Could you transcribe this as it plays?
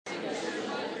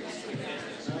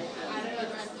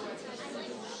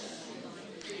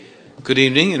Good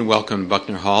evening and welcome to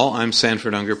Buckner Hall. I'm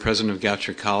Sanford Unger, president of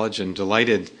Goucher College, and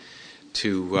delighted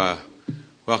to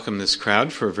welcome this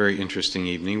crowd for a very interesting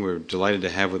evening. We're delighted to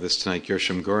have with us tonight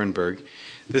Gershom Gorenberg.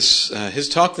 His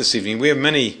talk this evening, we have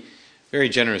many very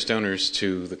generous donors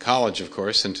to the college, of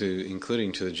course, and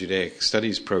including to the Judaic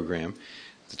Studies program.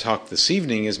 The talk this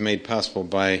evening is made possible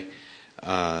by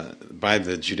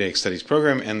the Judaic Studies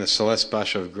program and the Celeste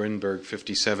Bashev Grinberg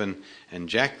 57 and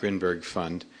Jack Grinberg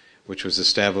Fund, which was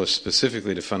established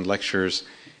specifically to fund lectures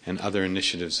and other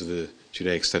initiatives of the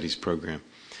Judaic Studies program.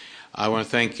 I want to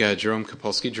thank Jerome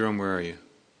Kapolsky. Jerome, where are you?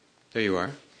 There you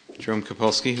are. Jerome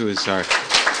Kapolsky, who is our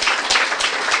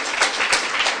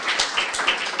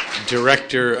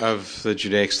director of the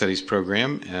Judaic Studies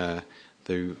program,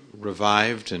 the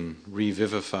revived and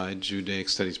revivified Judaic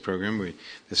Studies program.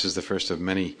 This is the first of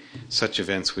many such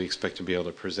events we expect to be able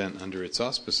to present under its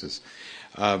auspices.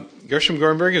 Gershom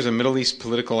Gorenberg is a Middle East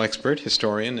political expert,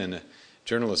 historian, and a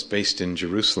journalist based in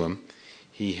Jerusalem.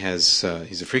 He's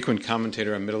a frequent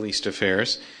commentator on Middle East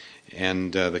affairs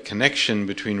and the connection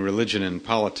between religion and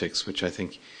politics, which I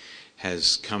think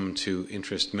has come to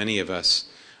interest many of us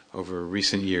over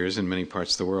recent years in many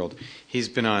parts of the world. He's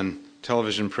been on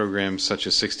television programs such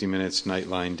as 60 Minutes,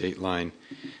 Nightline, Dateline,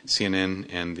 CNN,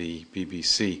 and the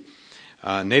BBC.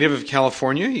 Native of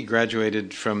California, he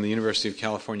graduated from the University of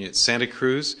California at Santa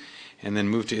Cruz and then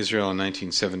moved to Israel in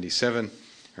 1977,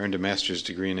 earned a master's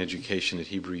degree in education at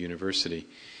Hebrew University.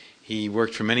 He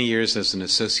worked for many years as an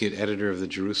associate editor of the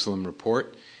Jerusalem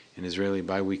Report, an Israeli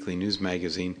biweekly news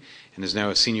magazine, and is now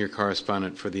a senior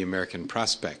correspondent for the American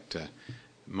Prospect, a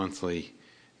monthly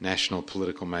national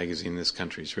political magazine in this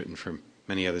country. He's written for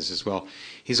many others as well.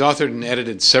 He's authored and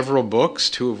edited several books,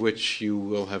 two of which you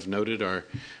will have noted are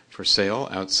for sale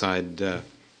outside the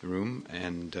room,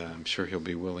 and I'm sure he'll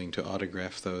be willing to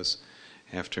autograph those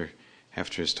after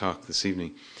his talk this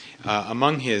evening.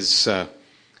 Among his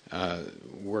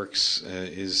works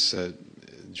is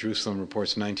Jerusalem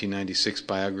Report's 1996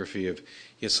 biography of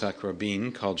Yitzhak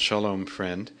Rabin called Shalom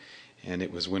Friend, and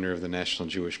it was winner of the National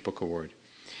Jewish Book Award.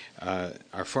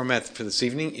 Our format for this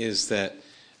evening is that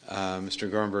Mr.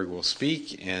 Gorenberg will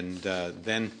speak, and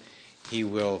then he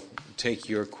will take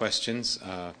your questions,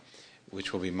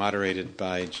 which will be moderated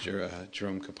by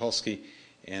Jerome Kapolsky,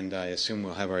 and I assume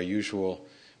we'll have our usual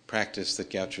practice that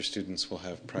Goucher students will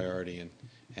have priority in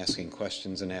asking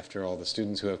questions, and after all the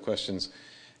students who have questions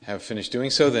have finished doing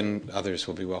so, then others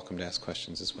will be welcome to ask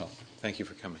questions as well. Thank you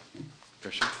for coming.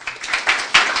 Gershom?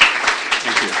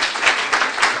 Thank you.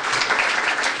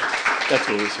 That's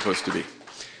what we're supposed to be.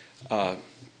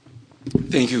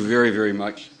 Thank you very, very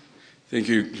much. Thank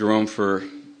you, Jerome, for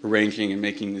arranging and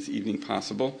making this evening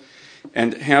possible.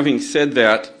 And having said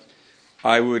that,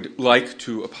 I would like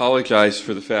to apologize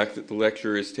for the fact that the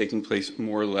lecture is taking place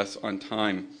more or less on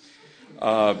time.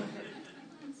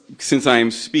 Since I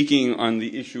am speaking on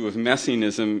the issue of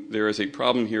messianism, there is a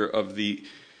problem here of a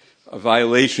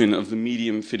violation of the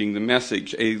medium fitting the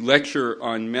message. A lecture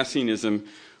on messianism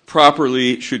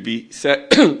properly should be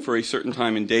set for a certain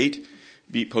time and date,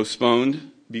 be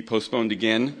postponed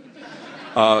again.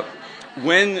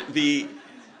 When the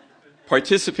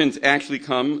participants actually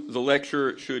come, the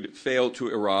lecture should fail to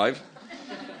arrive.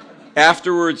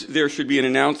 Afterwards, there should be an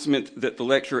announcement that the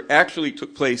lecture actually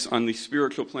took place on the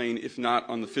spiritual plane, if not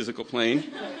on the physical plane,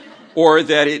 or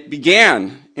that it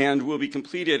began and will be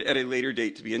completed at a later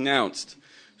date to be announced.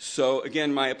 So,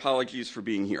 again, my apologies for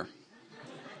being here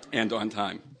and on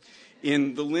time.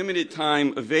 In the limited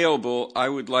time available, I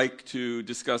would like to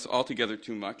discuss altogether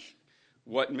too much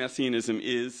what Messianism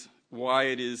is, why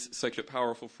it is such a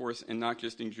powerful force and not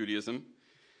just in Judaism,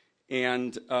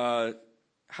 and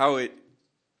how it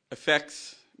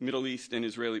affects Middle East and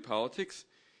Israeli politics,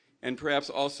 and perhaps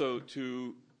also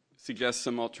to suggest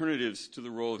some alternatives to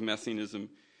the role of Messianism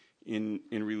in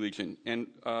religion. And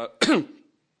to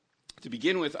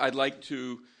begin with, I'd like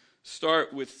to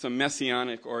start with some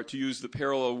messianic, or to use the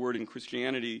parallel word in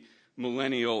Christianity,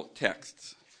 millennial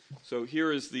texts. So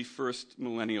here is the first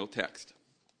millennial text.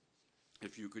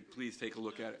 If you could please take a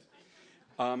look at it.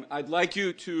 I'd like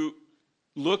you to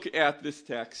look at this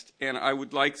text, and I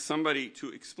would like somebody to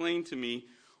explain to me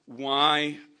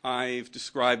why I've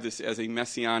described this as a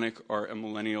messianic or a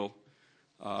millennial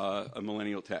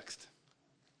text.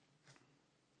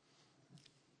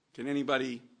 Can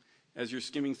anybody, as you're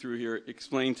skimming through here,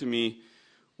 explain to me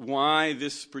why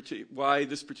this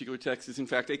particular text is in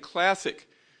fact a classic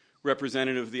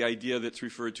representative of the idea that's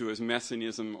referred to as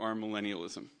messianism or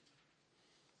millennialism?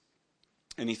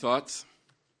 Any thoughts?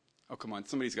 Oh, come on,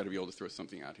 somebody's got to be able to throw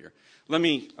something out here. Let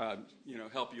me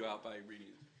help you out by reading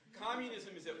it.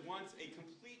 Communism is at once a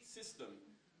complete system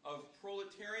of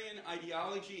proletarian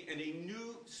ideology and a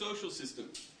new social system.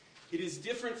 It is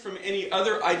different from any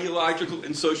other ideological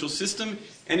and social system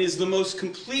and is the most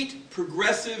complete,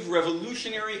 progressive,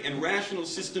 revolutionary, and rational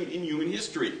system in human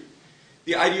history.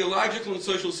 The ideological and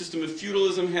social system of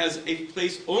feudalism has a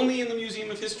place only in the Museum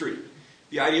of History.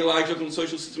 The ideological and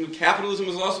social system of capitalism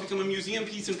has also become a museum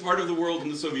piece in part of the world in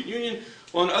the Soviet Union,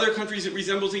 while in other countries it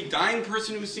resembles a dying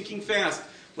person who is sinking fast,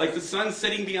 like the sun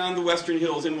setting beyond the western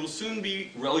hills, and will soon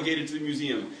be relegated to the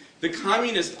museum. The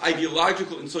communist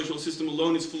ideological and social system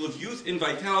alone is full of youth and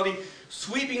vitality,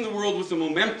 sweeping the world with the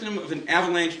momentum of an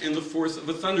avalanche and the force of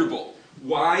a thunderbolt.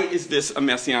 Why is this a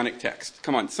messianic text?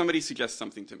 Come on, somebody suggest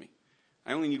something to me.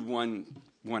 I only need one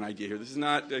idea here. This is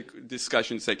not a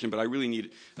discussion section, but I really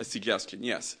need a suggestion.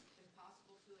 Yes?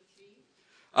 Impossible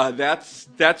to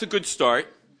achieve? That's a good start.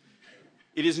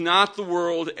 It is not the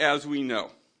world as we know.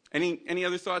 Any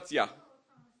other thoughts? Yeah.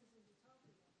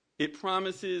 It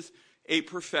promises a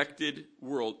perfected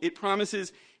world. It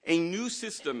promises a new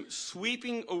system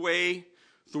sweeping away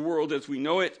the world as we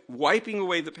know it, wiping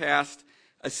away the past,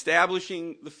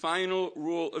 establishing the final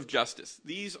rule of justice.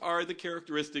 These are the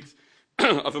characteristics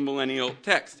of a millennial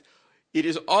text. It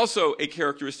is also a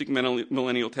characteristic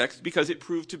millennial text because it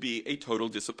proved to be a total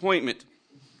disappointment.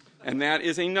 And that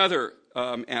is another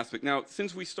aspect. Now,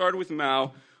 since we started with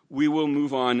Mao, we will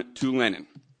move on to Lenin.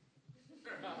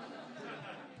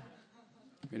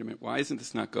 Wait a minute, why isn't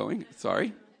this not going?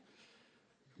 Sorry.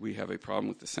 We have a problem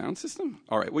with the sound system?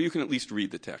 All right, well, you can at least read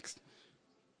the text.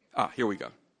 Here we go.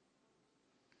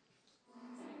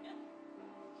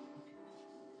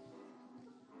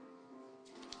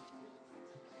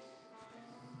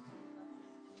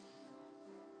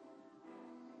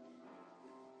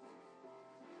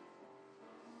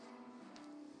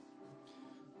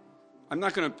 I'm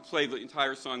not going to play the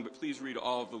entire song, but please read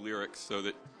all of the lyrics so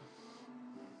that...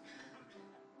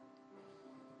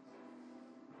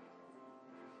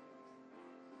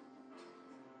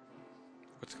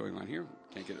 What's going on here?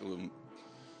 Can't get a little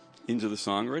into the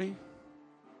song already?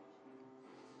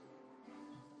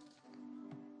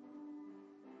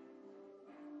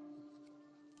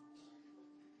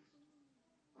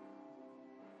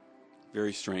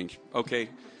 Very strange. Okay,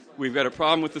 we've got a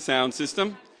problem with the sound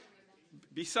system.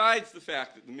 Besides the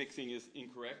fact that the mixing is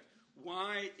incorrect,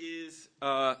 why is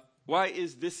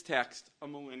this text a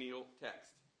millennial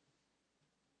text?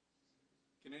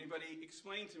 Can anybody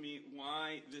explain to me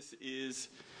why this is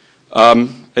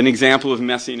an example of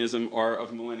messianism or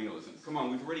of millennialism? Come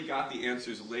on, we've already got the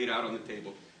answers laid out on the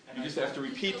table. You just have to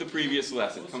repeat the previous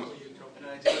lesson. Come on. An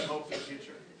ideal hope for the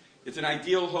future. It's an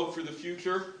ideal hope for the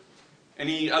future.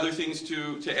 Any other things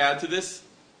to add to this?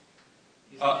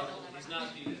 He's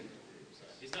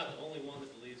not the only one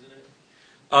that believes in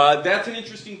it. That's an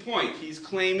interesting point. He's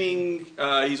claiming,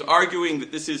 he's arguing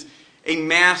that this is a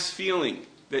mass feeling,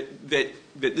 that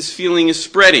this feeling is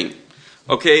spreading.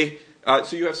 Okay,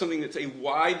 so you have something that's a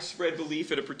widespread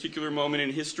belief at a particular moment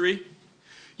in history.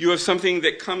 You have something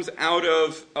that comes out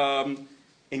of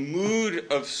a mood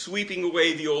of sweeping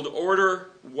away the old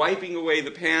order, wiping away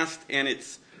the past and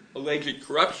its alleged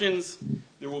corruptions.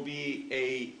 There will be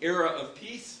an era of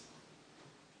peace.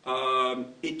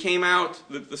 It came out,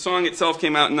 the song itself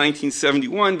came out in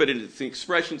 1971, but it's an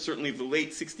expression certainly of the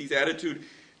late 60s attitude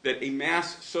that a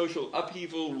mass social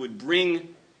upheaval would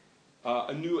bring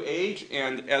a new age,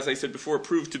 and as I said before,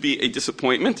 proved to be a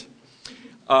disappointment.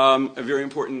 A very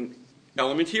important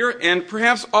element here. And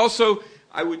perhaps also,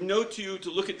 I would note to you to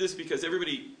look at this because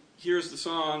everybody hears the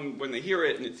song when they hear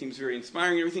it, and it seems very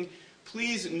inspiring and everything.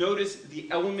 Please notice the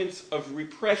elements of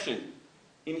repression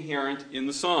inherent in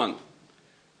the song.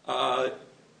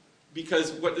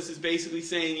 Because what this is basically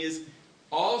saying is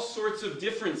all sorts of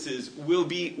differences will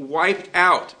be wiped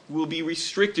out, will be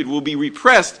restricted, will be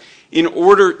repressed in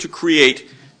order to create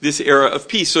this era of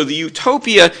peace. So the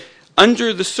utopia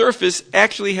under the surface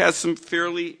actually has some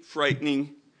fairly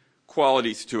frightening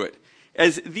qualities to it.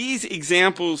 As these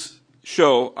examples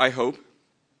show, I hope,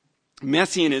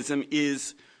 messianism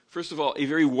is, first of all, a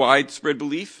very widespread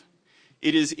belief.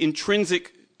 It is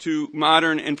intrinsic to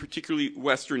modern and particularly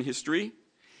Western history.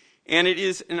 And it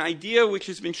is an idea which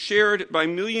has been shared by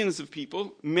millions of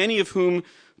people, many of whom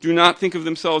do not think of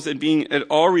themselves as being at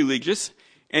all religious,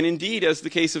 and indeed, as the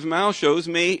case of Mao shows,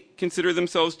 may consider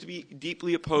themselves to be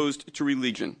deeply opposed to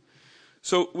religion.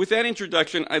 So with that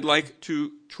introduction, I'd like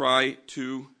to try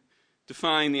to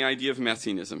define the idea of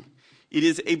messianism. It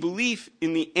is a belief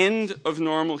in the end of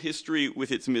normal history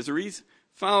with its miseries,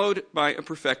 followed by a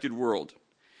perfected world.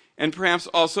 And perhaps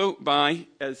also by,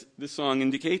 as the song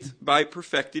indicates, by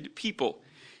perfected people.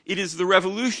 It is the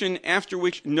revolution after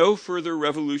which no further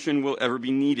revolution will ever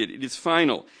be needed. It is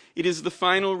final. It is the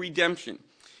final redemption.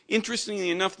 Interestingly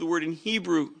enough, the word in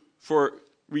Hebrew for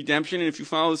redemption, and if you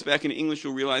follow this back into English,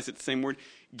 you'll realize it's the same word,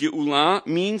 Geulah,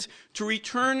 means to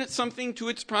return something to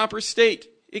its proper state.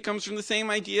 It comes from the same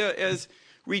idea as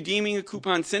redeeming a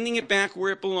coupon, sending it back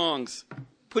where it belongs,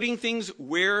 putting things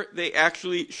where they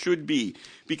actually should be,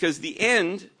 because the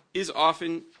end is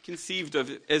often conceived of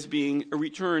as being a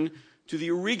return to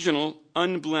the original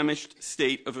unblemished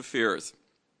state of affairs.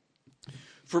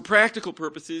 For practical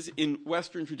purposes, in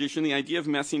Western tradition, the idea of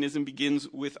messianism begins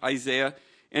with Isaiah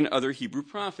and other Hebrew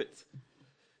prophets.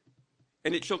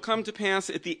 And it shall come to pass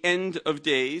at the end of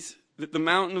days that the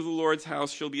mountain of the Lord's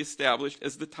house shall be established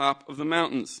as the top of the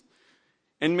mountains.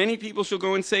 And many people shall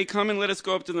go and say, come and let us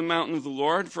go up to the mountain of the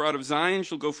Lord, for out of Zion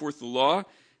shall go forth the law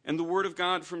and the word of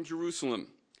God from Jerusalem.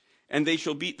 And they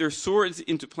shall beat their swords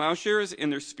into plowshares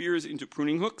and their spears into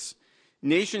pruning hooks.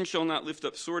 Nation shall not lift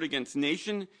up sword against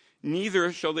nation,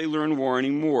 neither shall they learn war any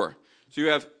more. So you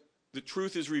have the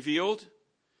truth is revealed.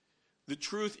 The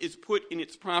truth is put in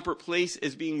its proper place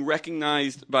as being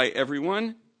recognized by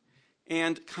everyone,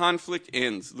 and conflict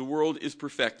ends. The world is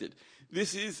perfected.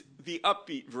 This is the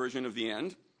upbeat version of the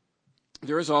end.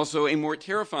 There is also a more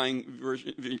terrifying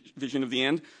vision of the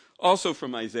end, also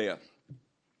from Isaiah.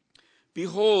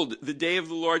 Behold, the day of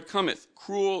the Lord cometh,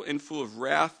 cruel and full of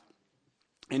wrath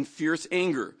and fierce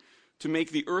anger, to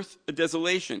make the earth a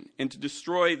desolation, and to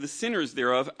destroy the sinners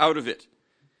thereof out of it.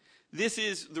 This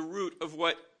is the root of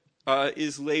what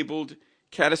is labeled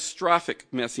catastrophic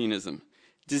messianism.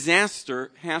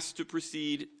 Disaster has to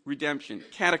precede redemption,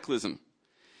 cataclysm.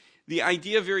 The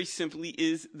idea very simply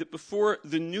is that before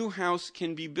the new house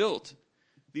can be built,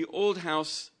 the old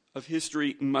house of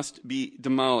history must be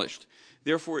demolished.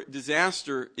 Therefore,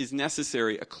 disaster is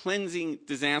necessary. A cleansing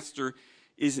disaster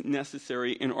is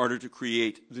necessary in order to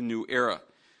create the new era.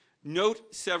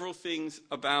 Note several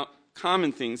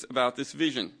common things about this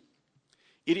vision.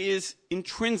 It is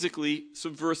intrinsically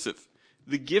subversive.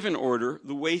 The given order,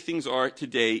 the way things are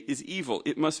today, is evil.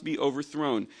 It must be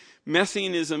overthrown.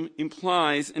 Messianism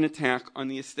implies an attack on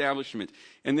the establishment.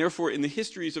 And therefore, in the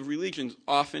histories of religions,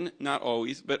 often, not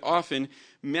always, but often,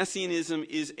 messianism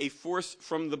is a force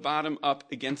from the bottom up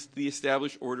against the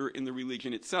established order in the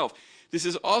religion itself. This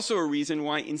is also a reason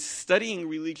why in studying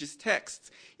religious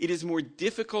texts, it is more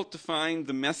difficult to find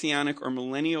the messianic or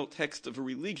millennial text of a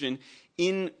religion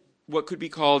in what could be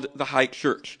called the high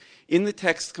church, in the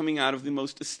text coming out of the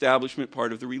most establishment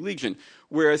part of the religion,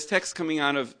 whereas texts coming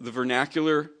out of the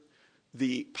vernacular,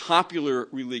 the popular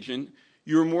religion,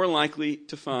 you're more likely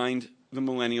to find the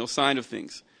millennial side of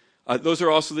things. Those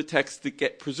are also the texts that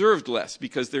get preserved less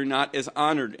because they're not as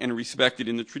honored and respected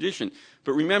in the tradition.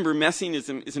 But remember,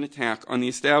 messianism is an attack on the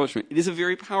establishment. It is a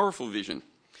very powerful vision,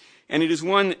 and it is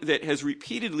one that has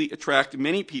repeatedly attracted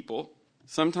many people,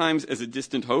 sometimes as a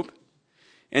distant hope,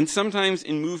 and sometimes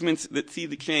in movements that see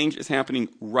the change as happening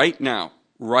right now,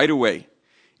 right away.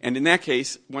 And in that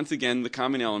case, once again, the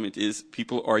common element is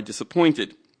people are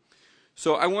disappointed.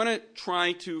 So I want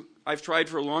to I've tried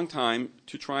for a long time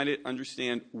to try to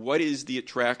understand what is the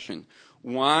attraction.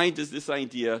 Why does this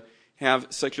idea have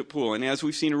such a pull? And as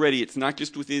we've seen already, it's not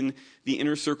just within the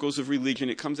inner circles of religion.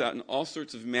 It comes out in all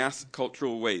sorts of mass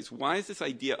cultural ways. Why is this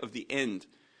idea of the end,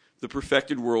 the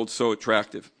perfected world, so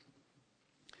attractive?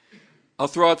 I'll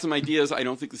throw out some ideas. I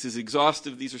don't think this is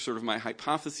exhaustive. These are sort of my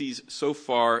hypotheses so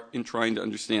far in trying to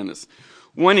understand this.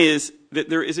 One is that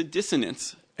there is a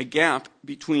dissonance, a gap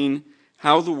between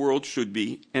how the world should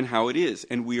be and how it is,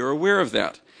 and we are aware of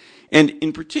that. And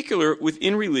in particular,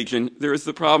 within religion, there is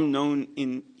the problem known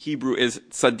in Hebrew as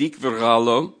tzadik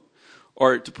v'ralo,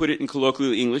 or to put it in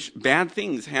colloquial English, bad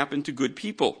things happen to good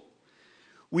people.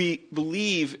 We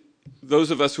believe, those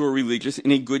of us who are religious,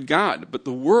 in a good God, but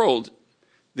the world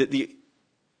that the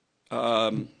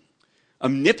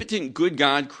omnipotent good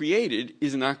God created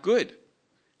is not good.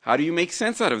 How do you make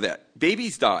sense out of that?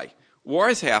 Babies die.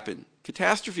 Wars happen.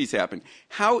 Catastrophes happen.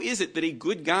 How is it that a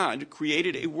good God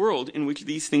created a world in which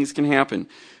these things can happen?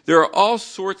 There are all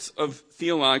sorts of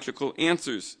theological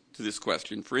answers to this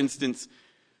question. For instance,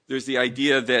 there's the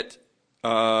idea that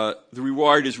the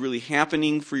reward is really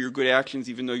happening for your good actions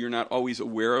even though you're not always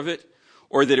aware of it,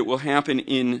 or that it will happen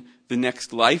in the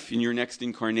next life, in your next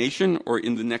incarnation, or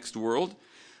in the next world.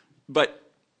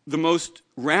 But the most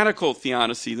radical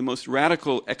theodicy, the most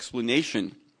radical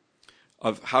explanation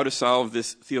of how to solve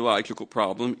this theological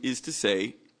problem is to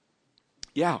say,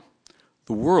 yeah,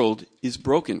 the world is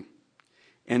broken,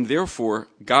 and therefore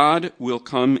God will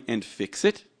come and fix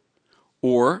it,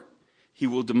 or he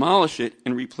will demolish it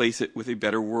and replace it with a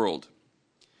better world.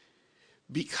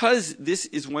 Because this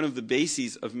is one of the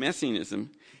bases of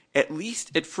messianism, at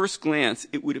least at first glance,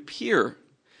 it would appear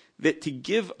that to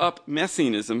give up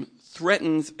messianism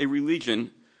threatens a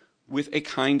religion with a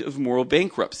kind of moral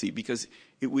bankruptcy, because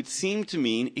it would seem to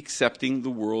mean accepting the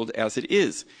world as it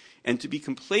is. And to be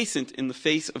complacent in the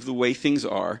face of the way things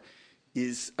are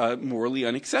is morally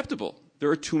unacceptable. There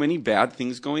are too many bad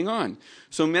things going on.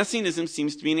 So messianism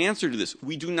seems to be an answer to this.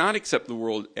 We do not accept the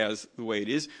world as the way it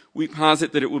is. We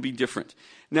posit that it will be different.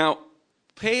 Now,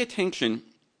 pay attention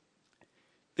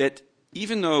that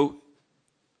even though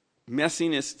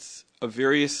messianists of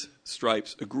various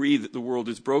stripes agree that the world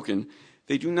is broken,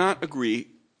 they do not agree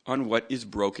on what is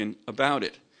broken about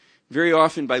it. Very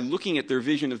often, by looking at their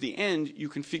vision of the end, you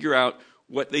can figure out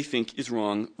what they think is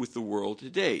wrong with the world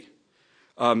today.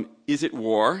 Is it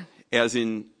war? As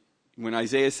in, when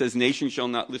Isaiah says, nation shall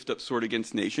not lift up sword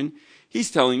against nation,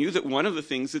 he's telling you that one of the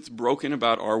things that's broken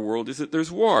about our world is that there's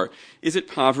war. Is it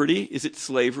poverty? Is it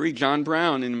slavery? John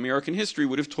Brown in American history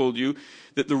would have told you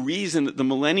that the reason that the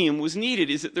millennium was needed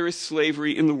is that there is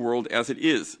slavery in the world as it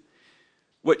is.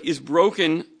 What is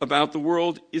broken about the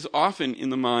world is often in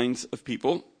the minds of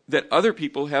people that other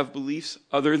people have beliefs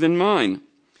other than mine.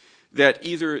 That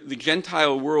either the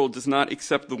Gentile world does not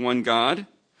accept the one God,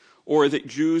 or that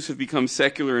Jews have become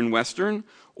secular and Western,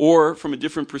 or from a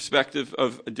different perspective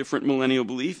of a different millennial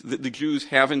belief, that the Jews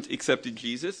haven't accepted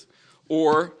Jesus,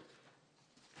 or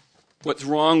what's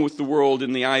wrong with the world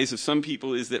in the eyes of some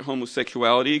people is that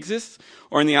homosexuality exists,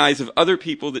 or in the eyes of other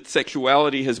people that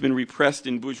sexuality has been repressed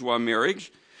in bourgeois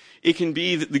marriage. It can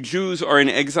be that the Jews are in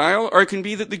exile, or it can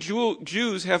be that the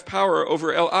Jews have power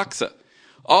over Al-Aqsa.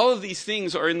 All of these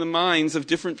things are in the minds of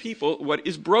different people what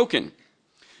is broken.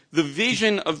 The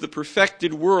vision of the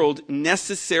perfected world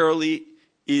necessarily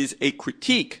is a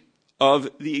critique of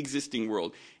the existing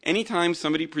world. Anytime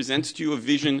somebody presents to you a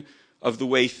vision of the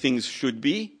way things should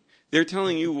be, they're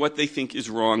telling you what they think is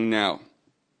wrong now.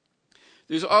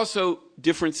 There's also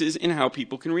differences in how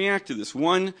people can react to this.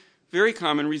 One very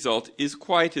common result is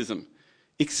quietism,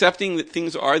 accepting that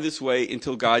things are this way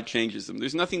until God changes them.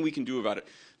 There's nothing we can do about it.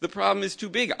 The problem is too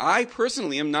big. I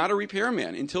personally am not a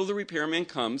repairman. Until the repairman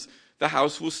comes, the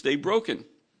house will stay broken.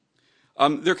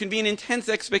 There can be an intense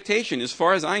expectation. As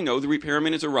far as I know, the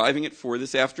repairman is arriving at 4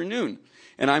 this afternoon,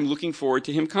 and I'm looking forward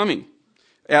to him coming,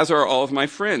 as are all of my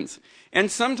friends. And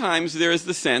sometimes there is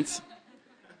the sense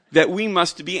that we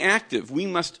must be active. We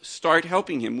must start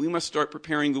helping him. We must start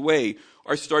preparing the way,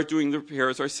 or start doing the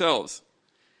repairs ourselves.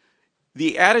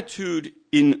 The attitude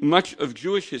in much of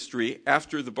Jewish history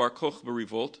after the Bar Kokhba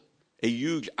revolt, a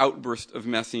huge outburst of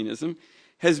messianism,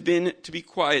 has been to be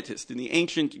quietist. In the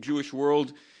ancient Jewish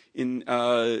world, in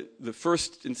the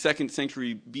 1st and 2nd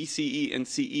century BCE and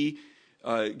CE,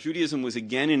 Judaism was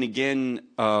again and again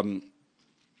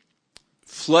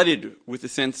flooded with a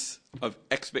sense of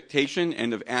expectation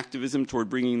and of activism toward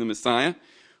bringing the Messiah,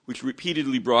 which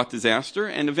repeatedly brought disaster.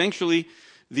 And eventually,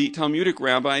 the Talmudic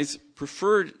rabbis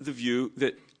preferred the view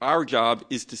that our job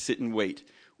is to sit and wait.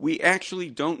 We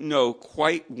actually don't know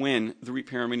quite when the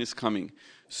repairman is coming,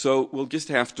 so we'll just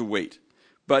have to wait.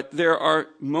 But there are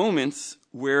moments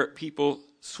where people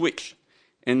switch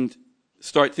and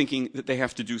start thinking that they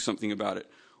have to do something about it.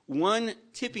 One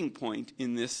tipping point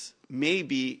in this may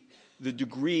be the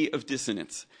degree of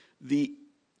dissonance, the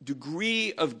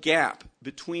degree of gap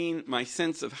between my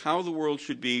sense of how the world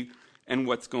should be and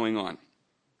what's going on.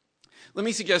 Let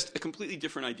me suggest a completely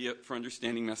different idea for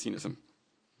understanding messianism.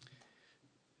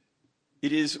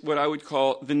 It is what I would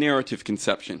call the narrative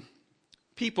conception.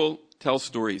 People tell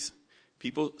stories.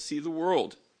 People see the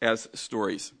world as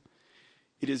stories.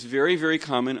 It is very, very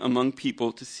common among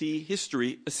people to see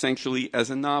history essentially as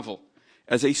a novel,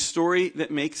 as a story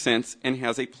that makes sense and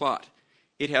has a plot.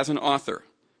 It has an author.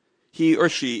 He or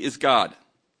she is God.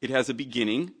 It has a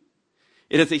beginning.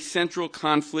 It has a central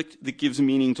conflict that gives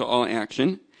meaning to all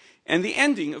action. And the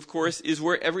ending, of course, is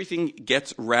where everything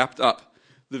gets wrapped up.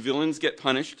 The villains get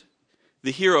punished.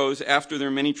 The heroes, after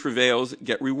their many travails,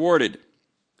 get rewarded.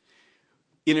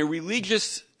 In a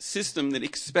religious system that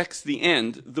expects the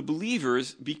end, the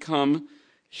believers become,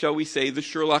 shall we say, the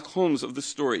Sherlock Holmes of the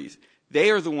stories.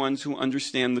 They are the ones who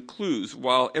understand the clues,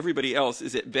 while everybody else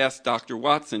is at best Dr.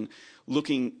 Watson,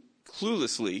 looking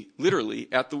cluelessly, literally,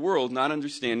 at the world, not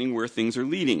understanding where things are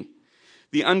leading.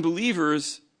 The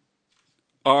unbelievers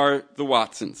are the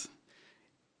Watsons.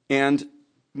 And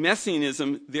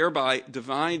messianism thereby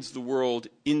divides the world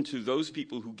into those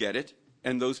people who get it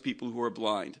and those people who are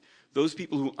blind. Those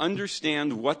people who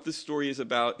understand what the story is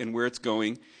about and where it's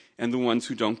going, and the ones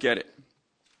who don't get it.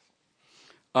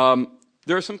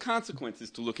 There are some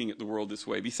consequences to looking at the world this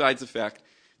way, besides the fact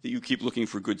that you keep looking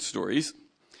for good stories.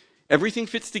 Everything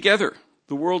fits together.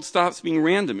 The world stops being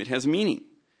random. It has meaning.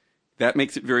 That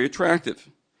makes it very attractive.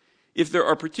 If there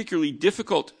are particularly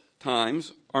difficult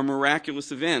times or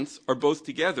miraculous events are both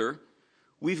together,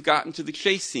 we've gotten to the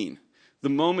chase scene, the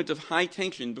moment of high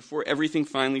tension before everything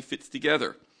finally fits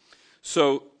together.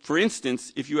 So, for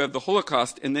instance, if you have the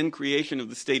Holocaust and then creation of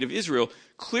the State of Israel,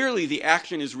 clearly the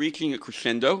action is reaching a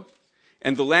crescendo,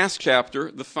 and the last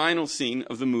chapter, the final scene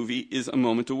of the movie, is a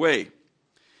moment away.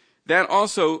 That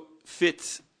also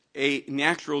fits a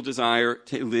natural desire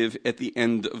to live at the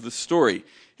end of the story.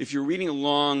 If you're reading a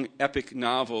long, epic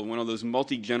novel, one of those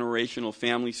multi-generational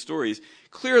family stories,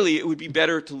 clearly it would be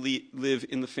better to live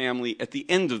in the family at the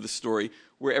end of the story,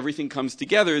 where everything comes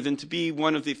together, than to be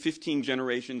one of the 15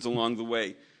 generations along the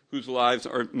way, whose lives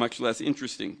are much less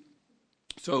interesting.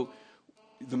 So,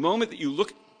 the moment that you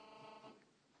look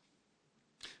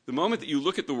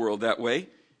at the world that way,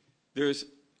 there's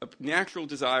a natural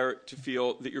desire to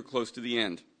feel that you're close to the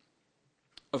end.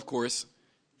 Of course,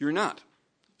 you're not.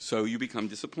 So you become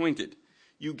disappointed.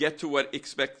 You get to what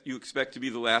you expect to be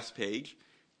the last page,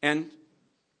 and,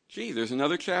 gee, there's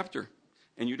another chapter,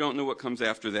 and you don't know what comes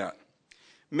after that.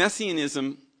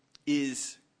 Messianism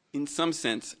is, in some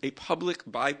sense, a public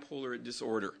bipolar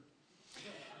disorder.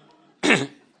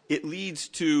 It leads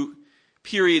to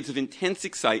periods of intense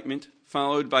excitement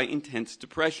followed by intense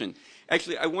depression.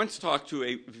 Actually, I once talked to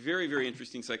a very, very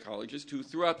interesting psychologist who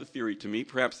threw out the theory to me,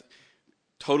 perhaps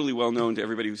totally well known to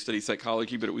everybody who studies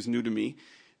psychology, but it was new to me,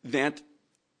 that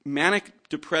manic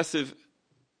depressive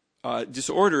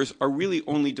disorders are really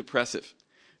only depressive.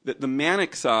 That the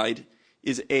manic side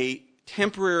is a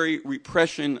temporary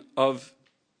repression of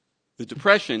the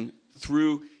depression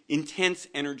through intense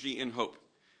energy and hope.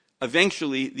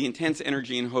 Eventually, the intense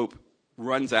energy and hope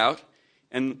runs out,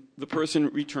 and the person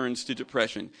returns to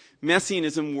depression.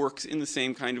 Messianism works in the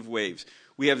same kind of waves.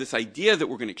 We have this idea that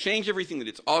we're going to change everything, that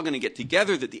it's all going to get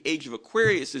together, that the age of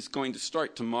Aquarius is going to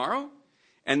start tomorrow,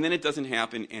 and then it doesn't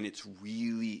happen, and it's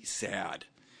really sad.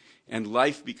 And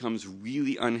life becomes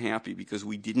really unhappy because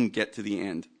we didn't get to the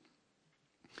end.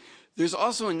 There's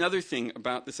also another thing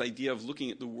about this idea of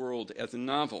looking at the world as a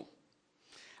novel.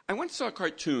 I once saw a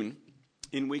cartoon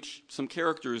in which some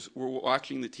characters were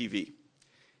watching the TV.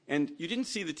 And you didn't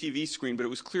see the TV screen, but it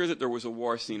was clear that there was a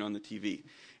war scene on the TV.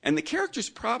 And the characters'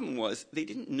 problem was they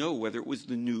didn't know whether it was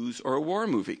the news or a war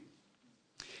movie.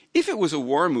 If it was a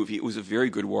war movie, it was a very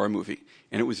good war movie,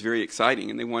 and it was very exciting,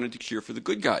 and they wanted to cheer for the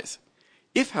good guys.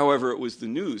 If, however, it was the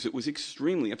news, it was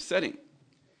extremely upsetting.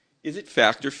 Is it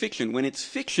fact or fiction? When it's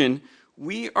fiction,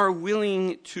 we are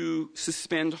willing to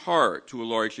suspend horror to a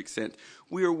large extent.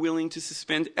 We are willing to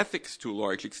suspend ethics to a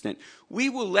large extent. We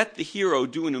will let the hero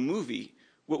do in a movie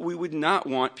what we would not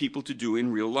want people to do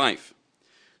in real life.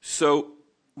 So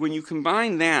when you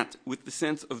combine that with the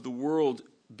sense of the world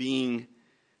being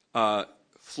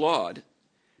flawed,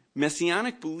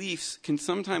 messianic beliefs can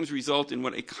sometimes result in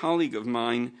what a colleague of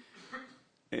mine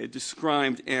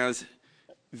described as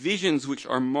visions which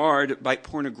are marred by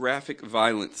pornographic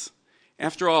violence.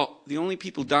 After all, the only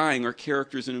people dying are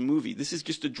characters in a movie. This is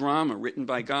just a drama written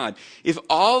by God. If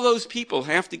all those people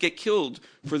have to get killed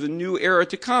for the new era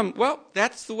to come, well,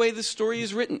 that's the way the story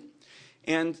is written.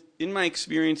 And in my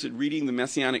experience at reading the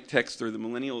messianic text or the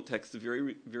millennial text of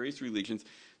various religions,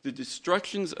 the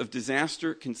destructions of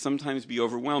disaster can sometimes be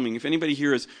overwhelming. If anybody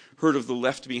here has heard of the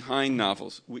Left Behind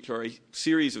novels, which are a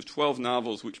series of 12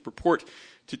 novels which purport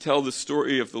to tell the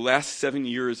story of the last 7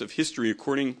 years of history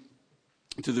according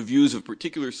to the views of a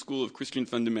particular school of Christian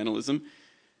fundamentalism,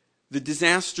 the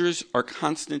disasters are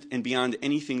constant and beyond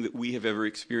anything that we have ever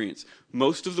experienced.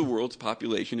 Most of the world's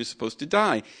population is supposed to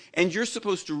die. And you're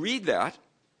supposed to read that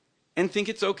and think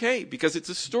it's okay because it's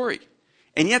a story.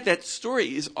 And yet that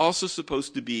story is also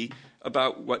supposed to be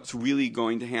about what's really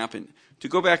going to happen. To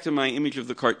go back to my image of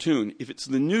the cartoon, if it's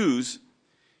the news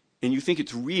and you think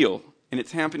it's real and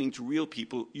it's happening to real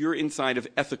people, you're inside of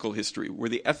ethical history, where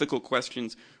the ethical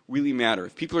questions really matter.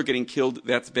 If people are getting killed,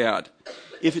 that's bad.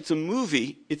 If it's a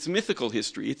movie, it's mythical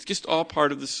history. It's just all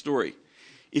part of the story.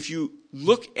 If you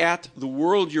look at the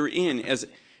world you're in as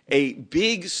a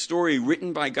big story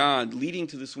written by God leading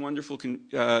to this wonderful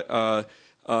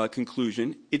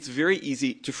conclusion, it's very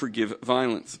easy to forgive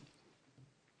violence.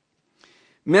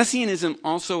 Messianism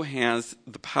also has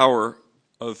the power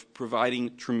of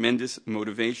providing tremendous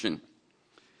motivation.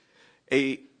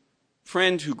 A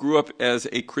friend who grew up as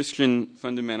a Christian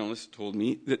fundamentalist told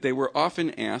me that they were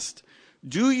often asked,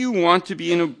 do you want to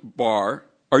be in a bar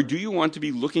or do you want to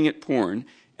be looking at porn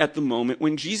at the moment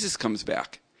when Jesus comes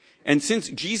back? And since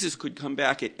Jesus could come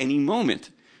back at any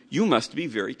moment, you must be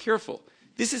very careful.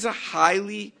 This is a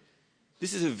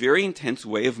very intense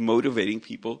way of motivating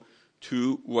people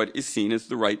to what is seen as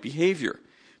the right behavior.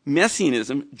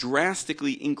 Messianism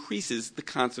drastically increases the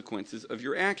consequences of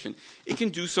your action. It can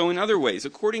do so in other ways.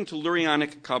 According to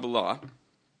Lurianic Kabbalah,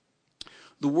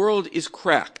 the world is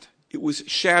cracked. It was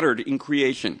shattered in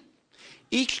creation.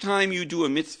 Each time you do a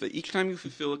mitzvah, each time you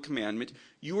fulfill a commandment,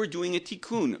 you are doing a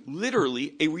tikkun,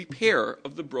 literally a repair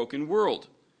of the broken world.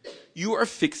 You are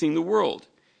fixing the world.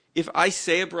 If I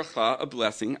say a bracha, a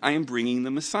blessing, I am bringing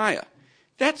the Messiah.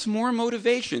 That's more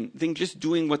motivation than just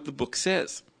doing what the book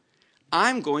says.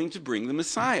 I'm going to bring the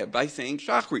Messiah by saying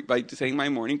Shachrit, by saying my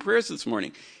morning prayers this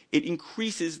morning. It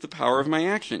increases the power of my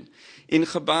action. In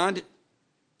Chabad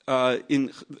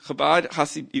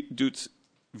Hasidut's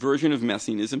version of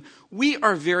Messianism, we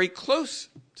are very close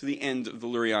to the end of the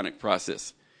Lurianic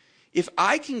process. If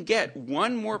I can get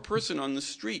one more person on the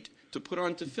street to put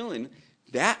on tefillin,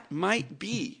 that might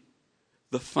be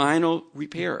the final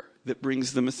repair that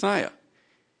brings the Messiah.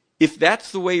 If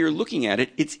that's the way you're looking at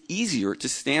it, it's easier to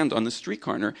stand on the street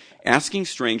corner asking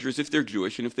strangers if they're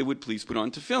Jewish and if they would please put on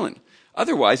tefillin.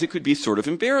 Otherwise, it could be sort of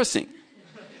embarrassing.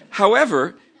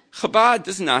 However, Chabad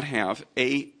does not have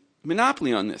a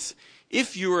monopoly on this.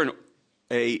 If you're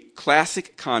a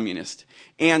classic communist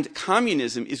and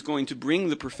communism is going to bring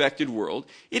the perfected world,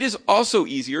 it is also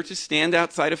easier to stand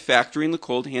outside a factory in the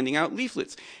cold handing out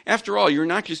leaflets. After all, you're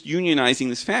not just unionizing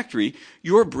this factory,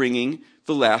 you're bringing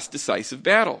the last decisive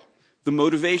battle. The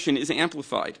motivation is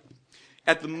amplified.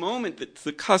 At the moment that's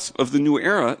the cusp of the new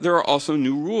era, there are also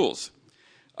new rules.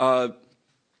 A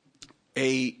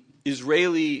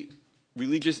Israeli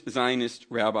religious Zionist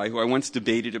rabbi who I once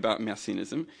debated about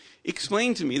Messianism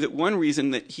explained to me that one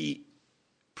reason that he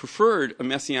preferred a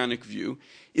Messianic view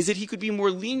is that he could be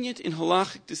more lenient in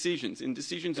halachic decisions, in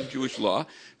decisions of Jewish law,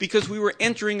 because we were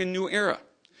entering a new era.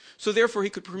 So therefore, he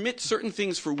could permit certain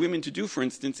things for women to do, for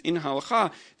instance, in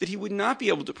halakha, that he would not be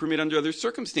able to permit under other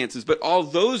circumstances. But all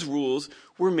those rules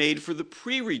were made for the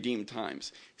pre-redeemed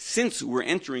times. Since we're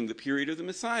entering the period of the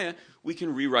Messiah, we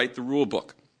can rewrite the rule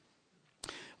book.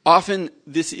 Often,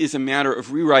 this is a matter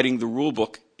of rewriting the rule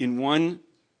book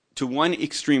to one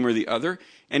extreme or the other,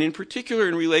 and in particular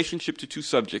in relationship to two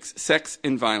subjects, sex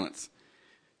and violence.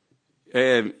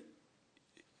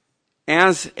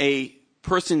 As a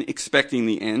person expecting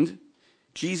the end,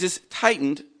 Jesus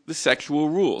tightened the sexual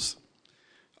rules.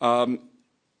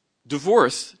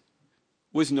 Divorce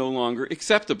was no longer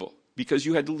acceptable because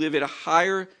you had to live at a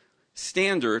higher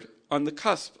standard on the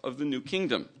cusp of the new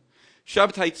kingdom.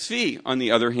 Shabtai Tzvi, on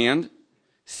the other hand,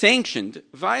 sanctioned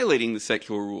violating the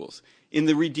sexual rules. In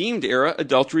the redeemed era,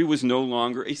 adultery was no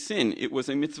longer a sin. It was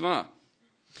a mitzvah.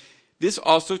 This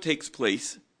also takes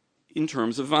place in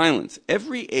terms of violence.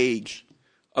 Every age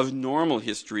of normal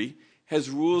history has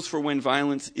rules for when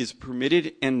violence is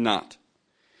permitted and not.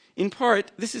 In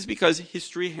part, this is because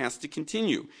history has to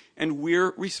continue, and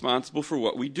we're responsible for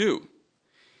what we do.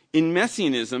 In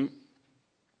Messianism,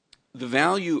 the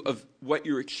value of what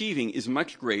you're achieving is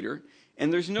much greater,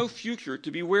 and there's no future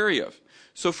to be wary of.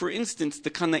 So, for instance, the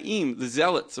Kanaim, the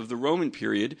zealots of the Roman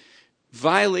period,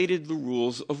 violated the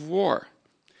rules of war.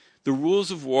 The rules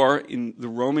of war in the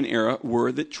Roman era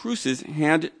were that truces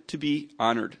had to be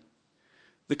honored.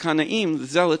 The Kanaim, the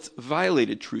zealots,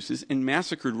 violated truces and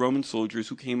massacred Roman soldiers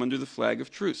who came under the flag of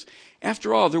truce.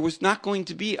 After all, there was not going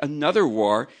to be another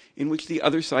war in which the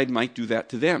other side might do that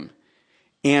to them.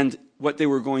 And what they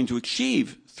were going to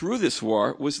achieve through this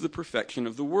war was the perfection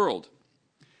of the world.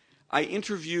 I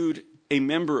interviewed a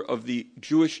member of the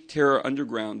Jewish terror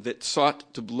underground that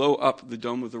sought to blow up the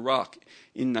Dome of the Rock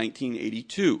in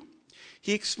 1982.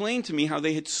 He explained to me how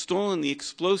they had stolen the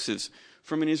explosives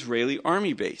from an Israeli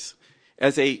army base.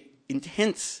 As an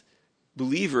intense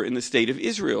believer in the state of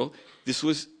Israel, this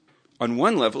was, on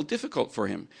one level, difficult for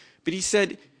him. But he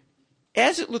said,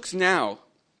 as it looks now,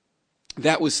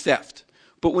 that was theft.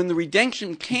 But when the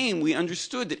redemption came, we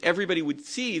understood that everybody would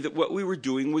see that what we were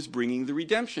doing was bringing the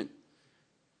redemption.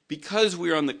 Because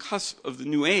we are on the cusp of the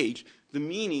new age, the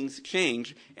meanings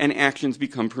change and actions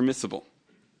become permissible.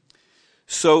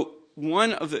 So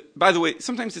by the way,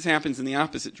 sometimes this happens in the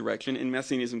opposite direction, and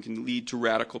Messianism can lead to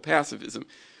radical pacifism.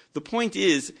 The point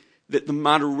is that the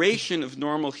moderation of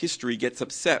normal history gets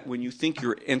upset when you think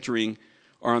you're entering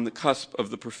or on the cusp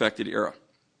of the perfected era.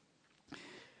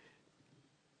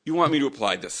 You want me to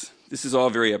apply this. This is all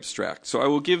very abstract. So I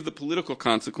will give the political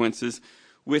consequences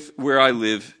with where I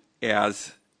live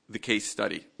as the case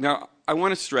study. Now, I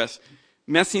want to stress,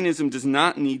 Messianism does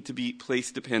not need to be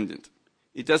place-dependent.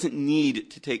 It doesn't need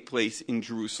to take place in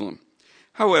Jerusalem.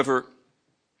 However,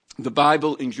 the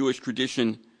Bible and Jewish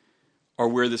tradition are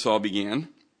where this all began.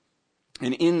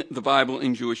 And in the Bible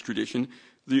and Jewish tradition,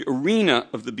 the arena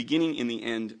of the beginning and the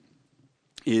end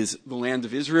is the land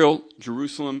of Israel,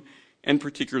 Jerusalem, and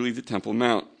particularly the Temple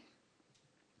Mount.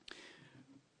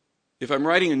 If I'm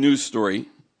writing a news story,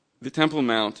 the Temple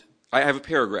Mount, I have a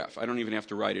paragraph. I don't even have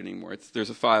to write it anymore. There's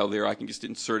a file there. I can just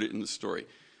insert it in the story.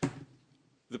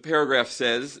 The paragraph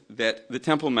says that the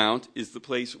Temple Mount is the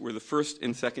place where the first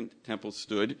and second temples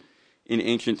stood in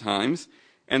ancient times,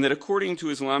 and that according to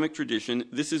Islamic tradition,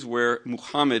 this is where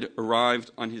Muhammad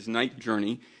arrived on his night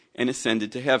journey and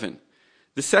ascended to heaven.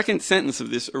 The second sentence of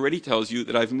this already tells you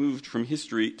that I've moved from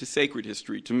history to sacred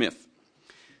history to myth.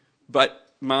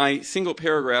 But my single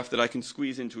paragraph that I can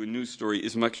squeeze into a news story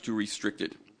is much too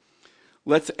restricted.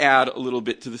 Let's add a little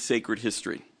bit to the sacred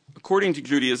history. According to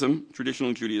Judaism,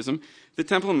 traditional Judaism, the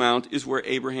Temple Mount is where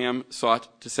Abraham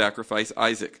sought to sacrifice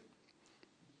Isaac.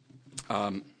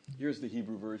 Here's the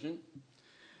Hebrew version.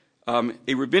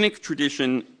 A rabbinic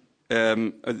tradition,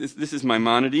 this is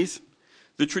Maimonides.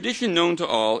 The tradition known to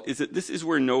all is that this is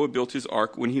where Noah built his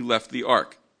ark when he left the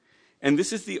ark. And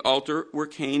this is the altar where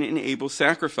Cain and Abel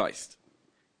sacrificed,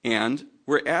 and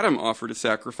where Adam offered a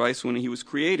sacrifice when he was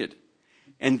created.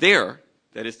 And there,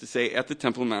 that is to say, at the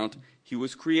Temple Mount, he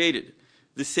was created.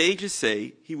 The sages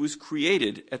say he was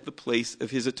created at the place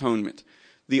of his atonement.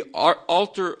 The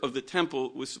altar of the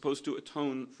temple was supposed to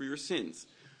atone for your sins.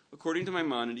 According to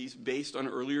Maimonides, based on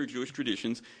earlier Jewish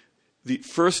traditions, the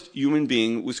first human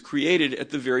being was created at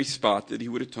the very spot that he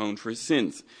would atone for his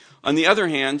sins. On the other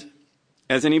hand,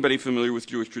 as anybody familiar with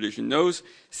Jewish tradition knows,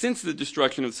 since the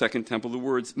destruction of the Second Temple, the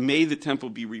words, "May the temple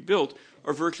be rebuilt,"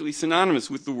 are virtually synonymous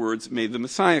with the words, "May the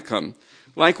Messiah come."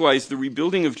 Likewise, the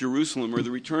rebuilding of Jerusalem, or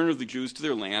the return of the Jews to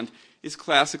their land, is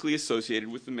classically associated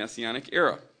with the Messianic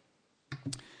era.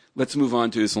 Let's move on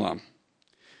to Islam.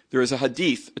 There is a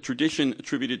hadith, a tradition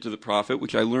attributed to the Prophet,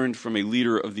 which I learned from a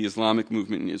leader of the Islamic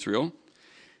movement in Israel,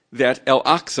 that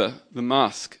Al-Aqsa, the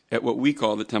mosque at what we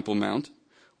call the Temple Mount,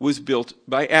 was built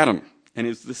by Adam and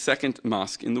is the second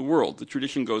mosque in the world. The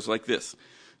tradition goes like this.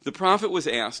 The Prophet was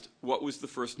asked what was the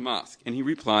first mosque, and he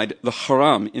replied, the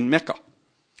Haram in Mecca.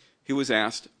 He was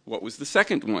asked what was the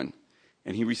second one,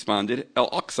 and he responded,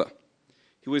 Al-Aqsa.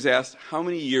 He was asked how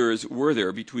many years were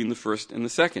there between the first and the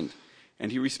second,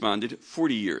 and he responded,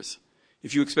 40 years.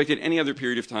 If you expected any other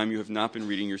period of time, you have not been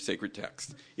reading your sacred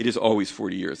text. It is always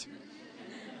 40 years.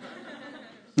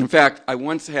 In fact, I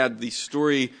once had the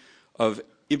story of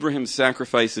Ibrahim's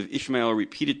sacrifice of Ishmael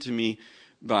repeated to me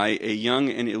by a young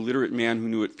and illiterate man who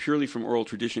knew it purely from oral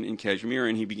tradition in Kashmir,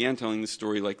 and he began telling the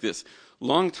story like this.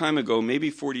 Long time ago, maybe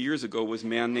 40 years ago, was a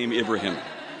man named Ibrahim.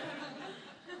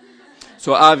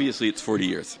 So obviously it's 40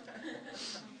 years.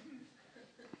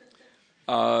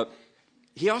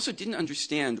 He also didn't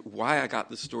understand why I got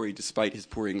the story despite his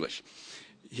poor English.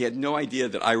 He had no idea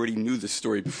that I already knew the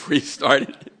story before he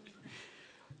started.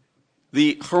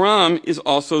 The Haram is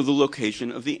also the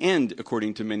location of the end,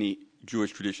 according to many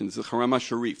Jewish traditions, the Haram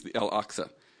HaSharif, the Al-Aqsa.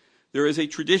 There is a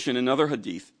tradition, another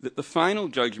hadith, that the final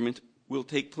judgment will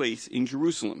take place in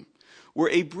Jerusalem, where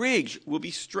a bridge will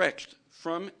be stretched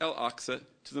from Al-Aqsa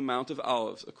to the Mount of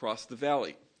Olives across the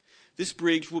valley. This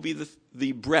bridge will be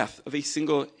the breadth of a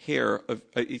single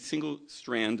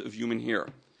strand of human hair.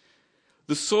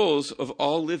 The souls of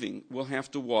all living will have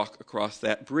to walk across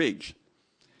that bridge.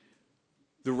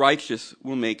 The righteous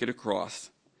will make it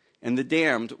across, and the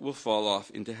damned will fall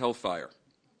off into hellfire.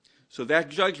 So that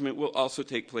judgment will also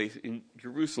take place in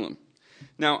Jerusalem.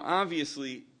 Now,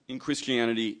 obviously, in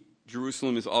Christianity,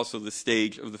 Jerusalem is also the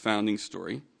stage of the founding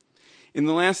story. In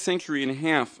the last century and a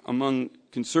half, among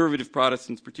conservative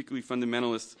Protestants, particularly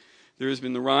fundamentalists, there has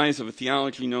been the rise of a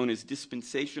theology known as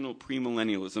dispensational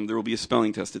premillennialism. There will be a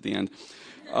spelling test at the end.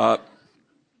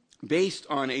 Based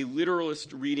on a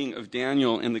literalist reading of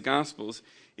Daniel and the Gospels,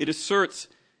 it asserts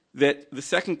that the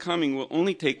second coming will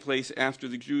only take place after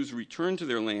the Jews return to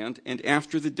their land and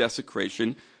after the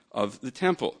desecration of the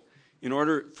temple. In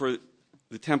order for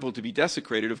the temple to be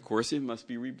desecrated, of course, it must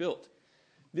be rebuilt.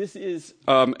 This is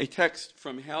a text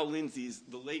from Hal Lindsey's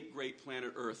The Late Great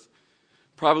Planet Earth,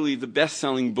 probably the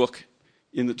best-selling book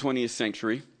in the 20th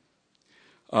century,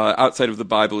 outside of the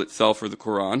Bible itself or the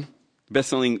Quran.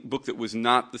 Best-selling book that was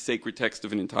not the sacred text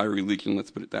of an entire religion,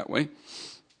 let's put it that way.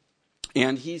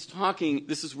 And he's talking,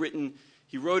 this is written,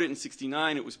 he wrote it in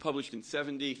 1969, it was published in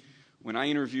 1970. When I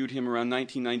interviewed him around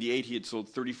 1998, he had sold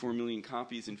 34 million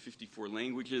copies in 54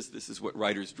 languages. This is what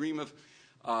writers dream of.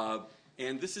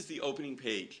 And this is the opening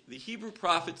page. The Hebrew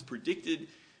prophets predicted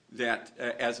that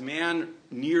as man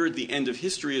neared the end of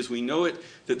history as we know it,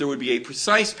 that there would be a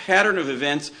precise pattern of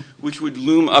events which would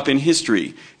loom up in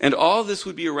history. And all this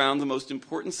would be around the most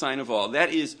important sign of all.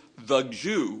 That is the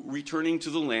Jew returning to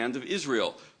the land of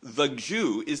Israel. The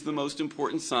Jew is the most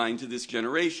important sign to this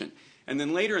generation. And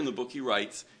then later in the book he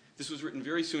writes, this was written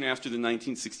very soon after the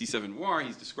 1967 war,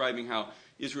 he's describing how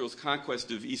Israel's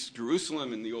conquest of East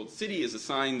Jerusalem and the Old City is a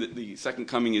sign that the second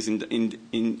coming is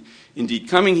indeed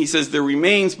coming. He says, there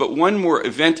remains but one more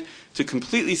event to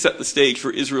completely set the stage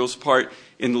for Israel's part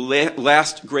in the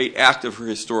last great act of her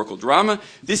historical drama.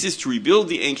 This is to rebuild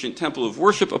the ancient temple of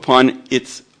worship upon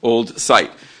its old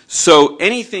site. So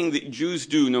anything that Jews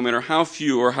do, no matter how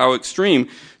few or how extreme,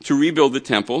 to rebuild the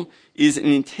temple is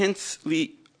an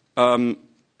intensely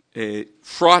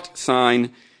fraught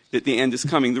sign that the end is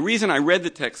coming. The reason I read the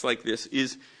text like this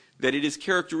is that it is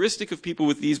characteristic of people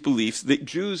with these beliefs that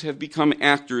Jews have become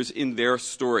actors in their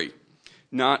story,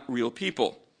 not real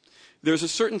people. There's a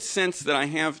certain sense that I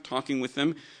have talking with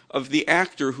them of the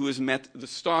actor who has met the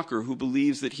stalker, who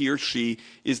believes that he or she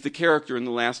is the character in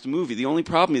the last movie. The only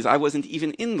problem is I wasn't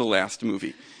even in the last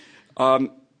movie. I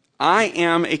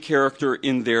am a character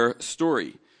in their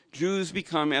story. Jews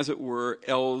become, as it were,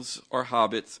 elves or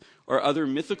hobbits or other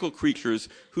mythical creatures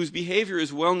whose behavior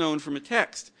is well known from a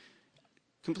text,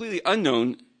 completely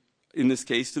unknown, in this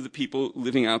case, to the people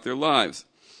living out their lives.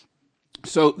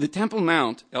 So the Temple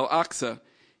Mount, Al-Aqsa,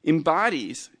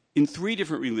 embodies in three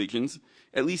different religions,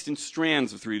 at least in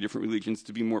strands of three different religions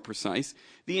to be more precise,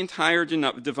 the entire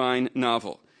divine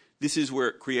novel. This is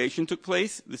where creation took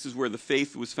place, this is where the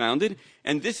faith was founded,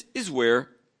 and this is where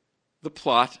the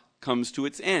plot comes to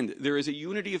its end. There is a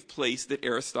unity of place that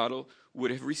Aristotle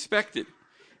would have respected.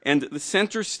 And the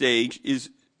center stage is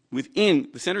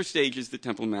the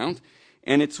Temple Mount,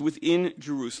 and it's within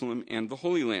Jerusalem and the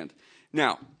Holy Land.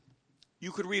 Now,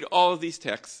 you could read all of these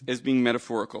texts as being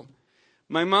metaphorical.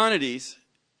 Maimonides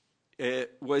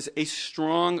was a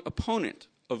strong opponent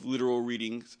of literal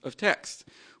readings of text.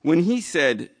 When he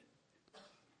said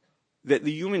that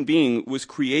the human being was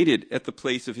created at the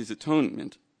place of his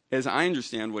atonement, as I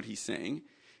understand what he's saying,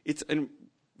 it's a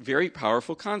very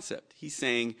powerful concept. He's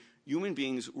saying human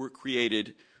beings were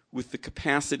created with the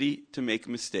capacity to make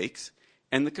mistakes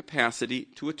and the capacity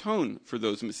to atone for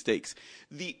those mistakes.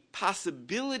 The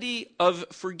possibility of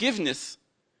forgiveness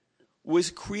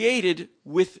was created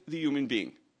with the human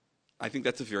being. I think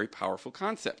that's a very powerful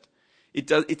concept.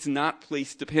 It's not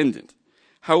place dependent.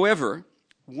 However,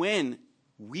 when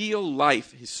real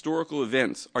life historical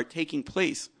events are taking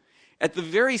place at the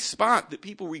very spot that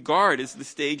people regard as the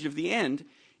stage of the end,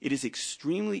 it is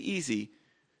extremely easy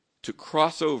to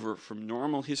cross over from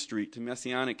normal history to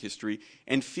messianic history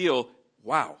and feel,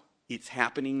 wow, it's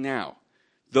happening now.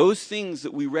 Those things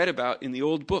that we read about in the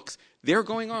old books, they're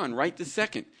going on right this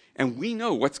second, and we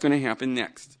know what's going to happen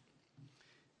next.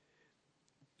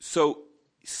 So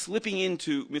slipping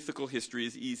into mythical history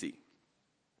is easy.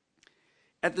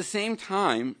 At the same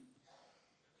time,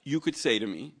 you could say to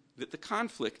me that the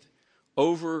conflict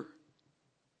over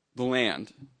the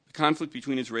land, the conflict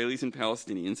between Israelis and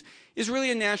Palestinians, is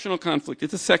really a national conflict.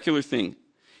 It's a secular thing.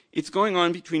 It's going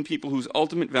on between people whose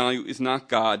ultimate value is not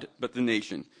God, but the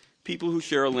nation. People who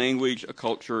share a language, a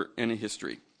culture, and a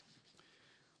history.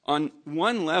 On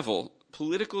one level,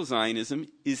 political Zionism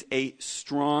is a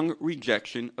strong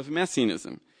rejection of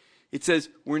Messianism. It says,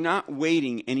 we're not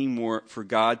waiting anymore for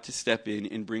God to step in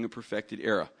and bring a perfected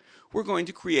era. We're going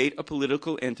to create a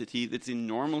political entity that's in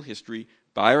normal history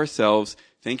by ourselves.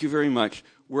 Thank you very much.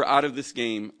 We're out of this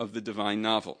game of the divine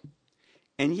novel.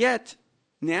 And yet,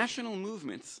 national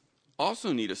movements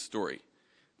also need a story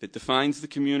that defines the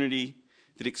community,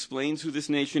 that explains who this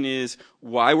nation is,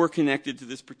 why we're connected to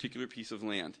this particular piece of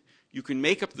land. You can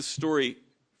make up the story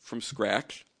from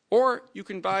scratch, or you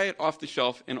can buy it off the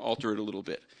shelf and alter it a little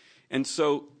bit. And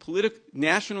so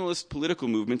nationalist political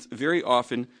movements very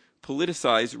often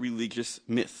politicize religious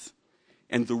myths.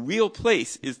 And the real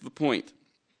place is the point.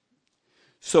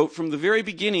 So from the very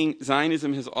beginning,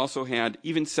 Zionism has also had,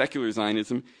 even secular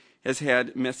Zionism, has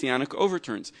had messianic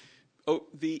overturns.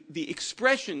 The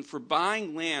expression for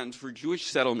buying land for Jewish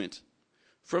settlement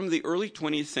from the early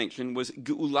 20th century was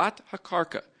Geulat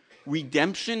HaKarka,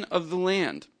 redemption of the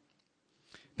land.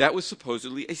 That was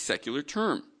supposedly a secular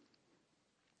term.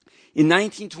 In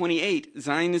 1928,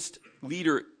 Zionist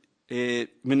leader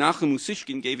Menachem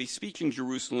Usishkin gave a speech in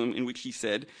Jerusalem in which he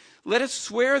said, "Let us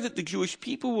swear that the Jewish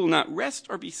people will not rest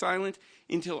or be silent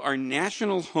until our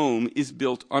national home is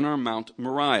built on our Mount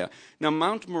Moriah." Now,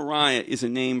 Mount Moriah is a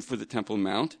name for the Temple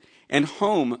Mount, and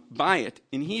home, bayit,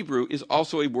 in Hebrew, is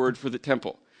also a word for the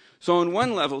temple. So on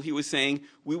one level, he was saying,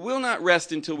 we will not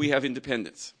rest until we have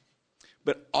independence.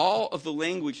 But all of the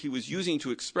language he was using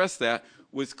to express that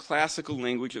was classical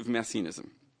language of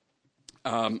Messianism.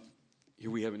 Here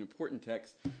we have an important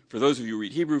text. For those of you who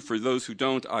read Hebrew, for those who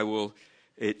don't, I will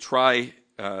try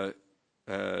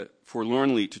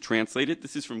forlornly to translate it.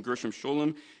 This is from Gershom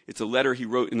Scholem. It's a letter he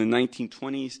wrote in the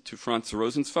 1920s to Franz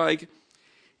Rosenzweig.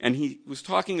 And he was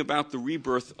talking about the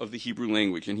rebirth of the Hebrew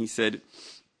language. And he said,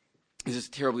 this is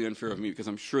terribly unfair of me because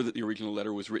I'm sure that the original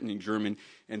letter was written in German,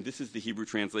 and this is the Hebrew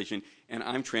translation, and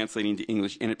I'm translating to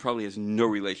English, and it probably has no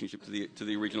relationship to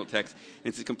the original text.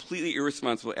 And it's a completely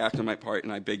irresponsible act on my part,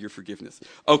 and I beg your forgiveness.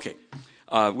 Okay,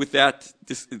 with that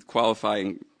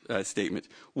disqualifying statement,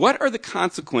 what are the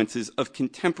consequences of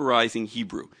contemporizing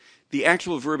Hebrew? The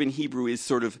actual verb in Hebrew is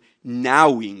sort of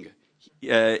nowing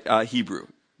Hebrew,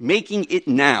 making it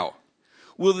now.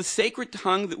 Will the sacred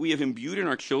tongue that we have imbued in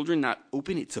our children not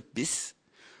open its abyss?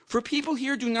 For people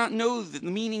here do not know the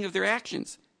meaning of their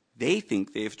actions. They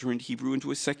think they have turned Hebrew into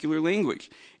a secular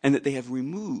language and that they have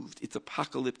removed its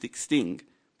apocalyptic sting.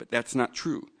 But that's not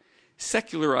true.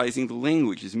 Secularizing the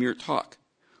language is mere talk.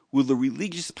 Will the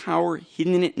religious power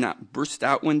hidden in it not burst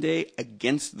out one day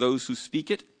against those who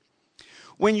speak it?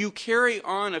 When you carry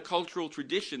on a cultural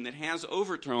tradition that has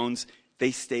overtones, they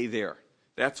stay there.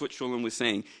 That's what Scholem was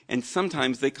saying. And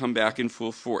sometimes they come back in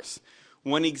full force.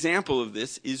 One example of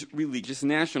this is religious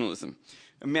nationalism.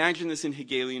 Imagine this in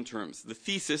Hegelian terms. The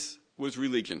thesis was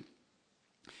religion.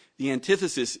 The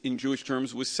antithesis in Jewish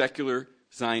terms was secular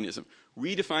Zionism.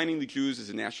 Redefining the Jews as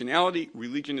a nationality,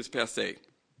 religion is passé.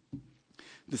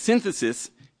 The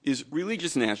synthesis is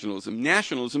religious nationalism.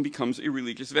 Nationalism becomes a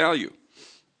religious value.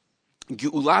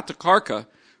 Geulat Karka,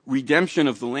 redemption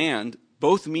of the land,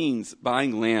 both means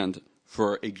buying land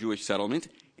for a Jewish settlement,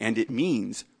 and it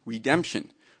means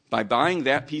redemption. By buying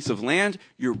that piece of land,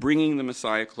 you're bringing the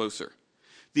Messiah closer.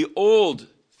 The old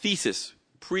thesis,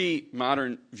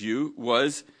 pre-modern view,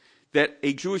 was that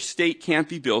a Jewish state can't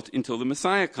be built until the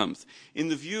Messiah comes. In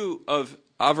the view of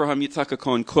Avraham Yitzhak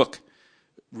Cohen Cook,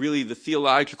 really the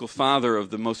theological father of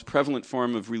the most prevalent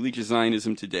form of religious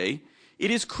Zionism today,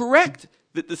 it is correct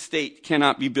that the state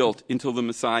cannot be built until the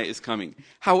Messiah is coming.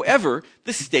 However,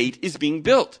 the state is being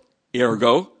built.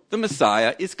 Ergo, the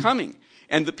Messiah is coming.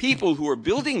 And the people who are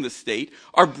building the state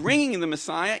are bringing the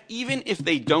Messiah even if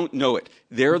they don't know it.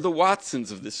 They're the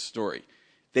Watsons of this story.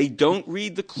 They don't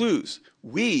read the clues.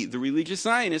 We, the religious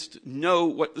Zionists, know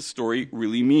what the story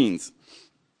really means.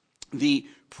 The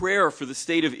prayer for the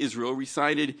state of Israel,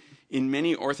 recited in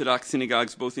many Orthodox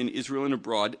synagogues both in Israel and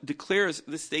abroad, declares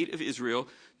the state of Israel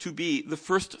to be the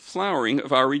first flowering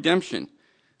of our redemption.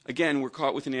 Again, we're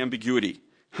caught with an ambiguity.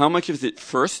 How much is it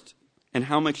first, and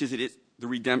how much is it the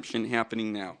redemption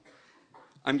happening now?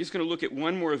 I'm just going to look at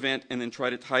one more event and then try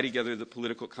to tie together the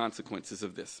political consequences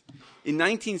of this. In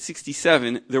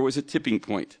 1967, there was a tipping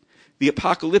point. The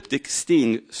apocalyptic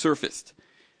sting surfaced.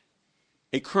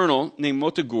 A colonel named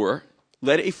Mota Gur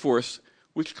led a force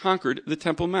which conquered the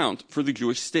Temple Mount for the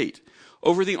Jewish state.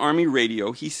 Over the army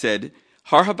radio, he said,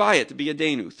 Har Habayit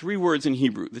biyadenu, 3 words in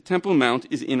Hebrew. The Temple Mount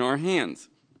is in our hands.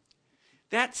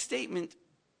 That statement,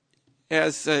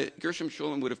 as Gershom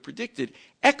Scholem would have predicted,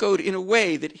 echoed in a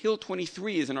way that Hill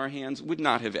 23 is in our hands would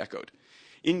not have echoed.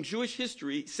 In Jewish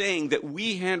history, saying that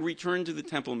we had returned to the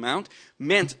Temple Mount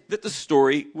meant that the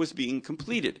story was being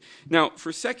completed. Now,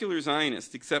 for secular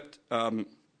Zionists, except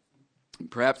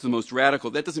perhaps the most radical,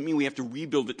 that doesn't mean we have to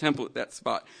rebuild the temple at that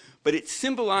spot. But it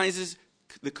symbolizes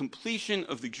the completion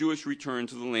of the Jewish return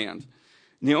to the land.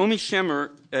 Naomi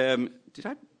Shemer, did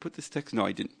I put this text? No,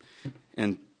 I didn't.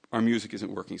 And our music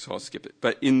isn't working, so I'll skip it.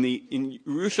 But in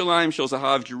Yerushalayim Shel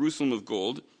Zahav, Jerusalem of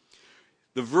Gold,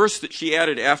 the verse that she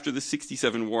added after the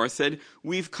 67 war said,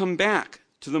 we've come back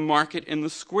to the market and the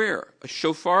square. A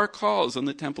shofar calls on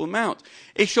the Temple Mount.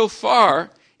 A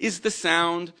shofar is the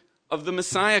sound of the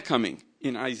Messiah coming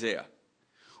in Isaiah.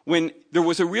 When there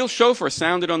was a real shofar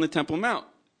sounded on the Temple Mount,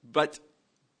 but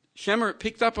Shemer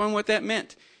picked up on what that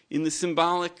meant in the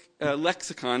symbolic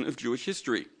lexicon of Jewish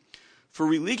history. For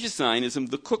religious Zionism,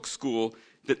 the Kook school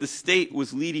that the state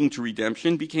was leading to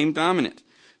redemption became dominant.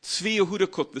 Tzvi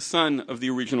Yehuda Kook, the son of the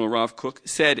original Rav Kook,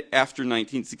 said after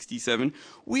 1967,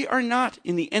 we are not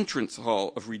in the entrance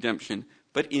hall of redemption,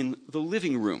 but in the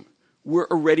living room. We're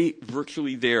already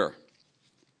virtually there.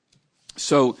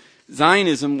 So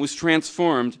Zionism was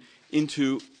transformed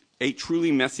into a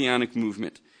truly messianic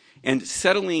movement. And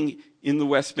settling in the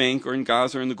West Bank or in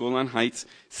Gaza or in the Golan Heights,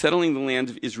 settling the land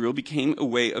of Israel became a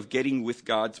way of getting with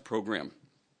God's program.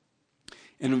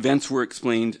 And events were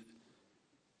explained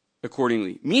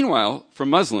accordingly. Meanwhile, for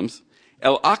Muslims,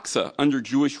 Al-Aqsa under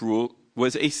Jewish rule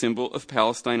was a symbol of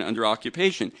Palestine under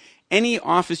occupation. Any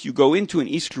office you go into in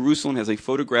East Jerusalem has a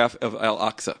photograph of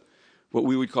Al-Aqsa, what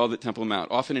we would call the Temple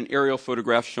Mount, often an aerial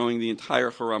photograph showing the entire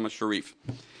Haram al-Sharif.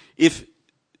 If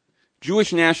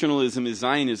Jewish nationalism is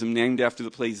Zionism, named after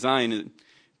the place Zion,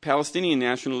 Palestinian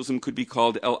nationalism could be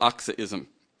called Al-Aqsaism.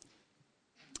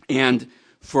 And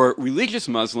for religious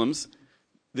Muslims,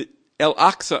 the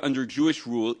Al-Aqsa under Jewish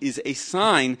rule is a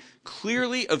sign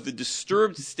clearly of the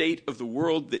disturbed state of the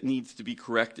world that needs to be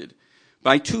corrected.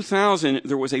 By 2000,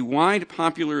 there was a wide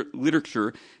popular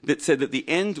literature that said that the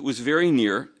end was very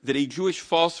near, that a Jewish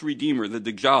false redeemer, the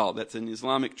Dajjal, that's an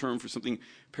Islamic term for something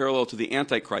parallel to the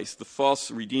Antichrist, the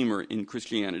false redeemer in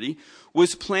Christianity,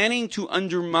 was planning to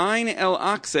undermine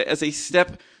Al-Aqsa as a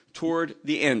step toward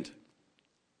the end.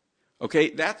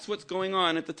 Okay, that's what's going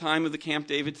on at the time of the Camp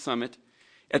David summit,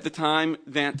 at the time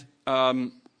that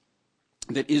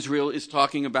that Israel is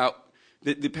talking about,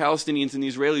 the Palestinians and the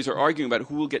Israelis are arguing about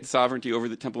who will get sovereignty over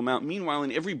the Temple Mount. Meanwhile,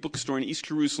 in every bookstore in East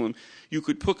Jerusalem, you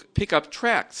could pick up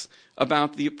tracts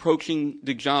about the approaching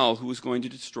Dajjal who was going to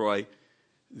destroy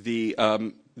the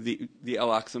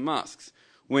Al-Aqsa mosques.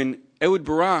 When Ehud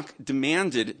Barak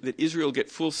demanded that Israel get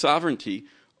full sovereignty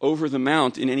over the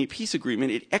Mount in any peace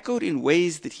agreement, it echoed in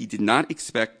ways that he did not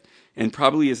expect and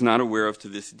probably is not aware of to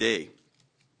this day.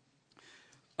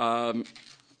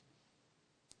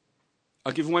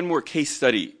 I'll give one more case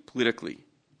study politically.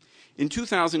 In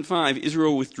 2005,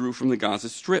 Israel withdrew from the Gaza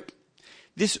Strip.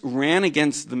 This ran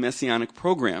against the Messianic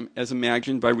program as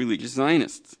imagined by religious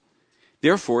Zionists.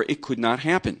 Therefore, it could not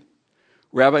happen.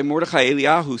 Rabbi Mordechai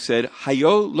Eliyahu said,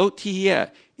 Hayo lo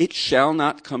tihiyeh, it shall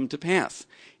not come to pass.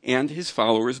 And his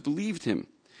followers believed him.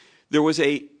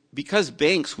 Because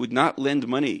banks would not lend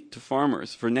money to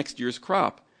farmers for next year's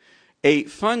crop, a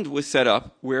fund was set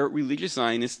up where religious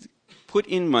Zionists put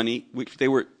in money, which they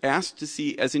were asked to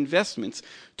see as investments,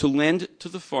 to lend to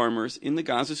the farmers in the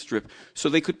Gaza Strip so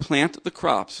they could plant the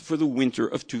crops for the winter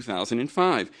of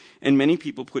 2005. And many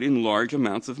people put in large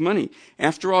amounts of money.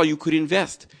 After all, you could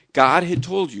invest. God had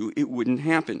told you it wouldn't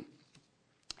happen.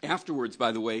 Afterwards,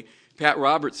 by the way, Pat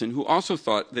Robertson, who also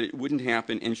thought that it wouldn't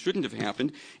happen and shouldn't have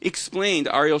happened, explained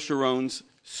Ariel Sharon's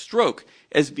stroke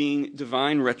as being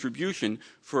divine retribution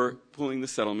for pulling the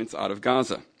settlements out of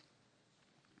Gaza.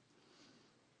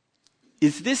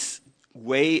 Is this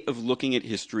way of looking at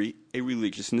history a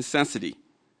religious necessity?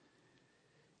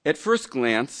 At first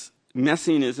glance,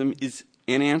 Messianism is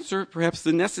an answer, perhaps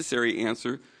the necessary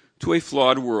answer, to a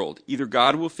flawed world. Either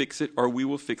God will fix it or we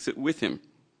will fix it with him.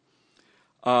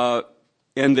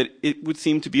 And that it would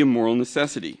seem to be a moral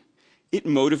necessity. It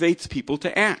motivates people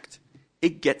to act.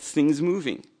 It gets things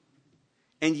moving.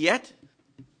 And yet,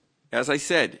 as I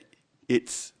said,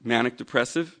 it's manic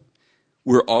depressive.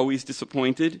 We're always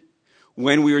disappointed.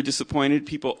 When we are disappointed,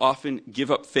 people often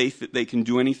give up faith that they can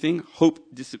do anything. Hope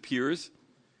disappears.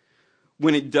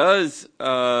 When it does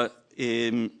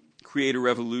create a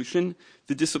revolution,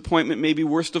 the disappointment may be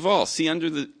worst of all. See under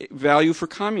the value for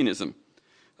communism.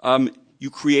 You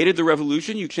created the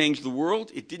revolution, you changed the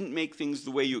world, it didn't make things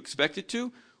the way you expected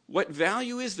to. What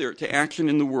value is there to action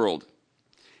in the world?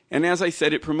 And as I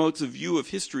said, it promotes a view of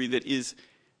history that is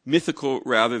mythical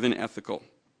rather than ethical.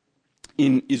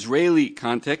 In Israeli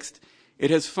context,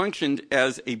 it has functioned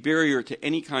as a barrier to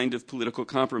any kind of political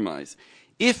compromise.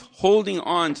 If holding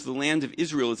on to the land of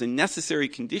Israel is a necessary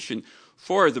condition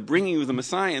for the bringing of the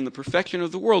Messiah and the perfection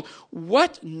of the world,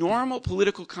 what normal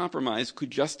political compromise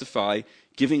could justify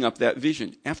giving up that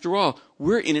vision? After all,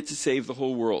 we're in it to save the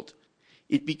whole world.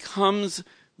 It becomes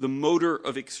the motor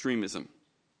of extremism.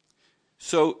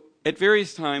 So, at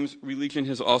various times, religion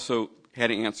has also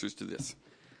had answers to this.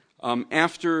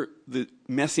 After the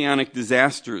messianic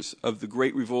disasters of the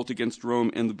Great Revolt against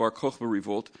Rome and the Bar Kokhba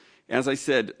Revolt, as I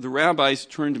said, the rabbis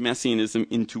turned messianism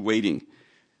into waiting.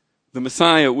 The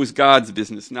Messiah was God's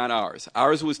business, not ours.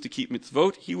 Ours was to keep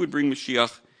mitzvot. He would bring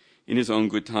Mashiach in his own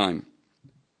good time.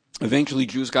 Eventually,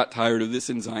 Jews got tired of this,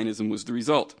 and Zionism was the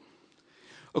result.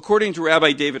 According to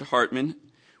Rabbi David Hartman,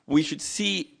 we should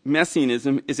see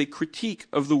messianism as a critique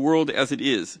of the world as it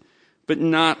is, but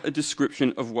not a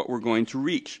description of what we're going to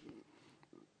reach.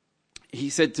 He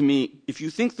said to me, if you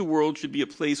think the world should be a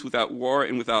place without war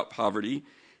and without poverty,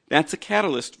 that's a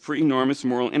catalyst for enormous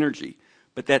moral energy.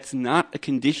 But that's not a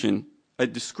condition, a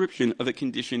description of a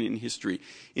condition in history.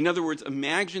 In other words,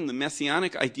 imagine the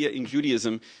messianic idea in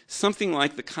Judaism, something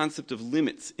like the concept of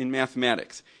limits in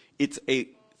mathematics. It's a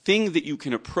thing that you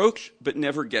can approach but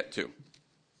never get to.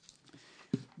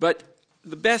 But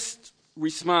the best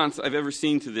response I've ever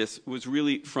seen to this was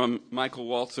really from Michael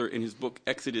Walzer in his book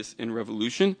Exodus and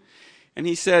Revolution. And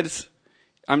he says,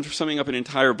 I'm summing up an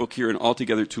entire book here in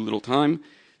altogether too little time,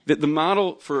 that the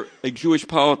model for a Jewish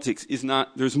politics is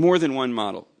not, there's more than one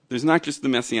model. There's not just the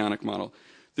messianic model.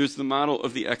 There's the model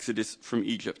of the Exodus from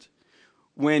Egypt.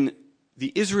 When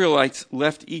the Israelites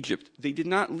left Egypt, they did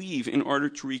not leave in order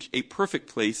to reach a perfect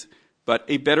place, but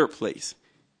a better place.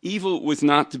 Evil was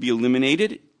not to be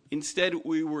eliminated. Instead,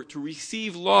 we were to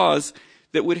receive laws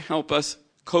that would help us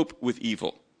cope with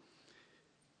evil.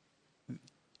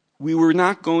 We were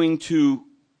not going to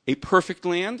a perfect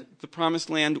land. The promised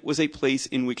land was a place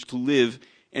in which to live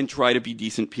and try to be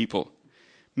decent people.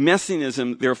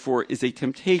 Messianism, therefore, is a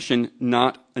temptation,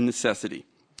 not a necessity.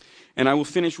 And I will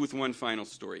finish with one final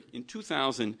story. In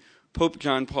 2000, Pope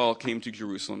John Paul came to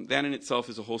Jerusalem. That in itself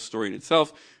is a whole story in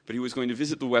itself, but he was going to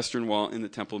visit the Western Wall and the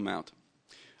Temple Mount.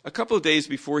 A couple of days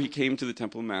before he came to the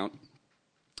Temple Mount,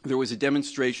 there was a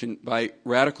demonstration by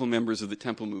radical members of the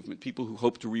Temple movement, people who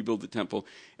hoped to rebuild the temple,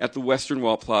 at the Western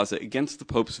Wall Plaza against the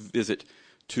Pope's visit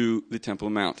to the Temple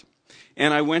Mount.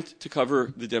 And I went to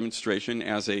cover the demonstration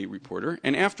as a reporter,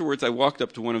 and afterwards I walked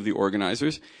up to one of the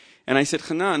organizers, and I said,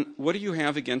 Hanan, what do you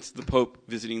have against the Pope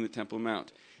visiting the Temple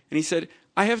Mount? And he said,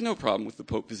 I have no problem with the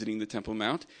Pope visiting the Temple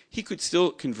Mount. He could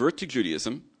still convert to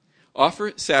Judaism,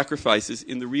 offer sacrifices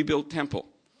in the rebuilt temple.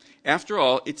 After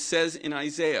all, it says in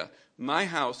Isaiah, my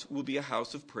house will be a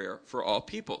house of prayer for all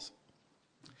peoples.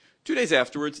 2 days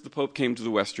afterwards, the Pope came to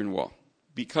the Western Wall.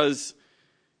 Because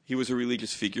he was a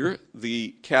religious figure,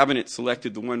 the cabinet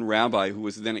selected the one rabbi who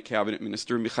was then a cabinet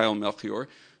minister, Michael Melchior,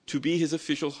 to be his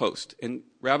official host. And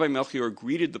Rabbi Melchior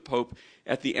greeted the Pope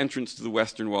at the entrance to the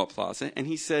Western Wall Plaza, and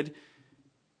he said,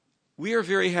 we are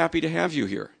very happy to have you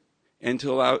here and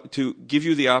to give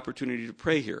you the opportunity to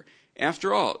pray here.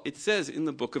 After all, it says in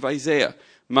the book of Isaiah,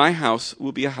 my house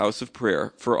will be a house of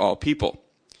prayer for all people.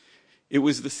 It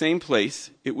was the same place,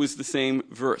 it was the same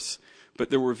verse, but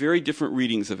there were very different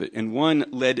readings of it, and one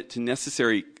led to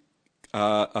necessary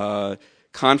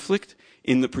conflict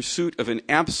in the pursuit of an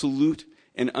absolute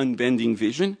and unbending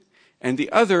vision, and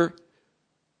the other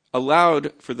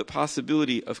allowed for the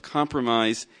possibility of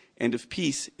compromise and of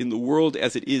peace in the world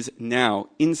as it is now,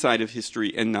 inside of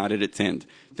history and not at its end.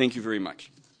 Thank you very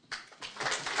much.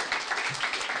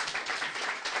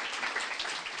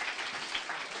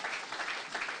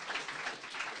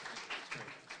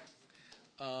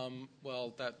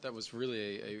 Well, that was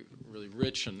really a really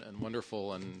rich and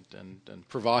wonderful and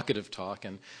provocative talk,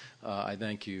 and I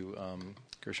thank you,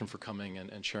 Gershom, for coming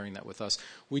and sharing that with us.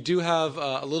 We do have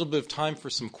a little bit of time for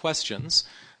some questions,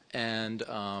 and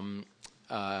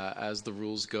as the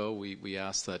rules go, we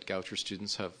ask that Goucher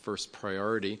students have first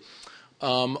priority.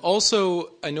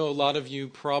 Also, I know a lot of you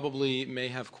probably may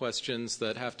have questions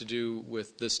that have to do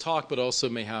with this talk, but also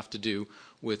may have to do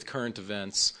with current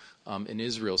events in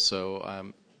Israel.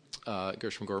 So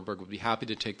Gershom Gorenberg would be happy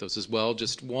to take those as well.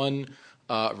 Just one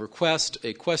request: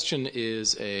 a question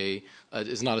is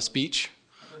not a speech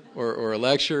or a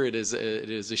lecture. It is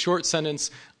a short sentence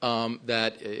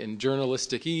that, in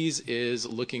journalistic ease, is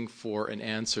looking for an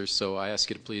answer. So I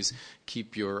ask you to please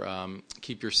keep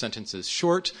your sentences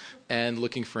short and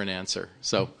looking for an answer.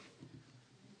 So.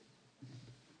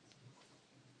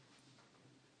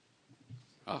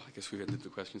 Oh, I guess we ended the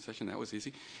question session. That was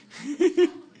easy.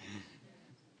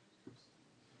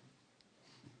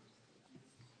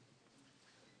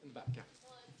 Back, yeah.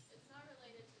 Well, it's not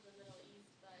related to the Middle East,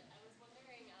 but I was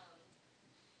wondering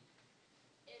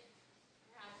if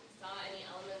perhaps you saw any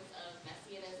elements of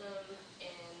messianism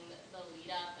in the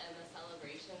lead-up and the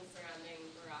celebrations surrounding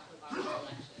Barack Obama's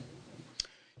election.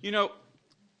 You know,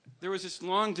 there was this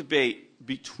long debate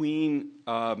between...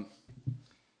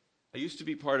 I used to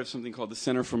be part of something called the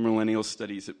Center for Millennial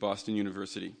Studies at Boston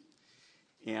University.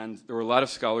 And there were a lot of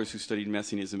scholars who studied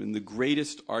Messianism, and the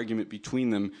greatest argument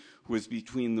between them was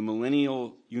between the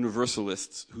millennial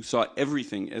universalists, who saw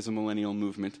everything as a millennial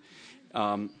movement,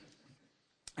 and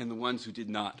the ones who did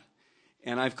not.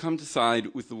 And I've come to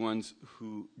side with the ones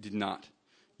who did not.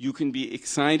 You can be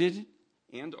excited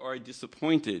and are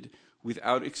disappointed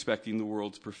without expecting the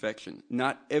world's perfection.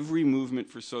 Not every movement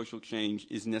for social change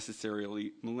is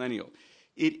necessarily millennial.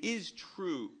 It is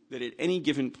true that at any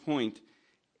given point,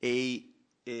 a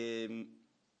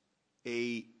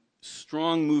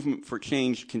strong movement for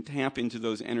change can tap into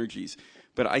those energies.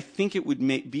 But I think it would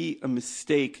be a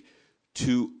mistake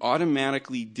to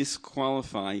automatically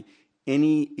disqualify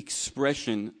any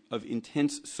expression of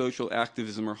intense social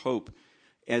activism or hope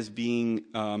as being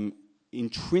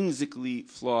intrinsically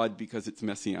flawed because it's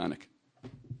messianic.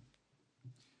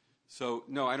 So,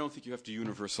 no, I don't think you have to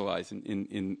universalize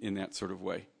in that sort of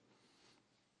way.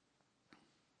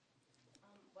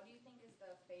 What do you think is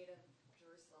the fate of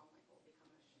Jerusalem? Like, will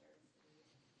it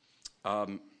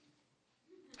become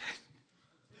a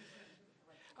shared city?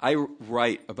 I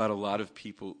write about a lot of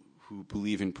people who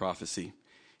believe in prophecy,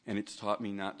 and it's taught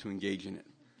me not to engage in it.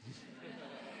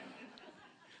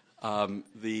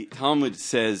 The Talmud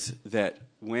says that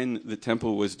when the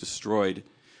temple was destroyed,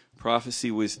 prophecy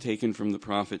was taken from the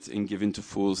prophets and given to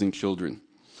fools and children.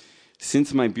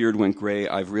 Since my beard went gray,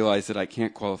 I've realized that I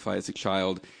can't qualify as a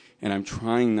child, and I'm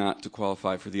trying not to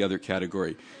qualify for the other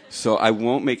category. So I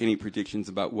won't make any predictions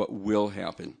about what will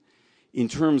happen. In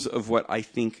terms of what I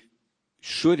think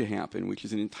should happen, which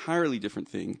is an entirely different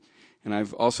thing, and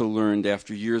I've also learned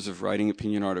after years of writing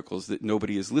opinion articles that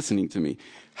nobody is listening to me.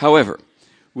 However,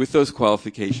 with those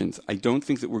qualifications, I don't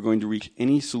think that we're going to reach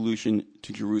any solution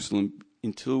to Jerusalem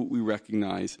until we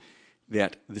recognize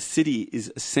that the city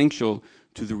is essential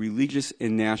to the religious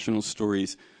and national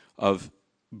stories of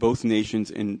both nations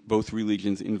and both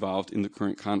religions involved in the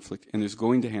current conflict. And there's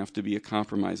going to have to be a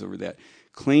compromise over that.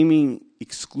 Claiming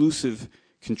exclusive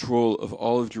control of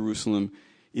all of Jerusalem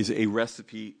is a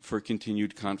recipe for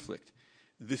continued conflict.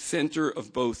 The center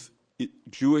of both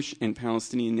Jewish and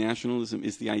Palestinian nationalism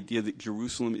is the idea that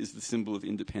Jerusalem is the symbol of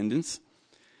independence.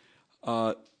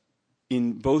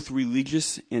 In both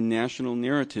religious and national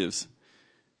narratives,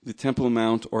 the Temple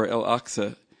Mount, or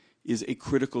El-Aqsa, is a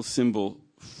critical symbol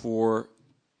for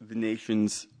the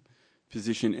nation's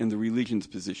position and the religion's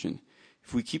position.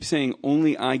 If we keep saying,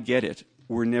 only I get it,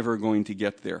 we're never going to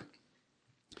get there.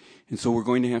 And so we're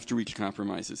going to have to reach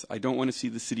compromises. I don't want to see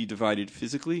the city divided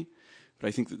physically, but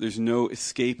I think that there's no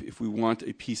escape if we want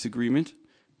a peace agreement.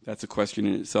 That's a question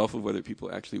in itself of whether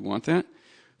people actually want that,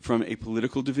 from a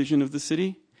political division of the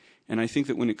city. And I think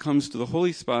that when it comes to the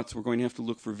holy spots, we're going to have to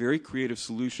look for very creative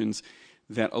solutions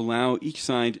that allow each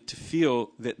side to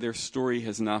feel that their story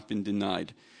has not been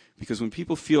denied. Because when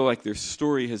people feel like their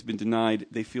story has been denied,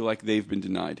 they feel like they've been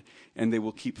denied, and they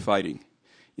will keep fighting.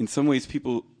 In some ways,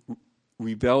 people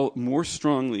rebel more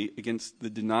strongly against the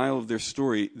denial of their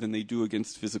story than they do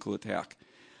against physical attack.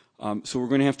 So we're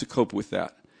going to have to cope with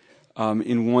that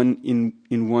in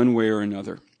one way or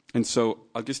another. And so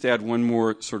I'll just add one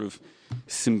more sort of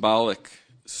symbolic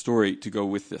story to go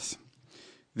with this.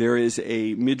 There is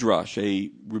a midrash, a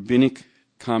rabbinic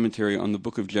commentary on the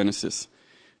book of Genesis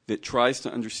that tries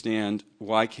to understand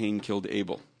why Cain killed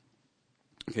Abel.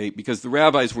 Okay, because the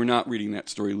rabbis were not reading that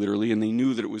story literally, and they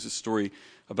knew that it was a story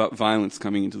about violence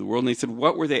coming into the world. And they said,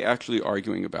 what were they actually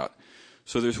arguing about?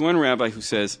 So there's one rabbi who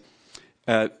says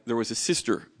there was a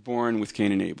sister born with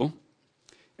Cain and Abel,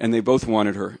 and they both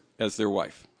wanted her as their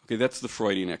wife. Okay, that's the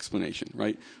Freudian explanation,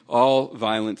 right? All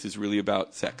violence is really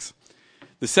about sex.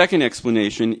 The second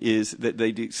explanation is that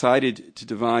they decided to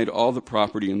divide all the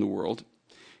property in the world,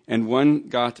 and one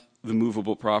got the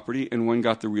movable property and one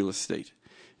got the real estate.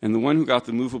 And the one who got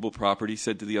the movable property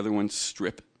said to the other one,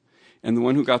 strip. And the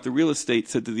one who got the real estate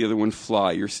said to the other one,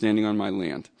 fly, you're standing on my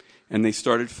land. And they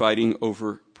started fighting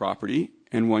over property,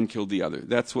 and one killed the other.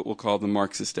 That's what we'll call the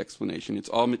Marxist explanation. It's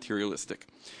all materialistic.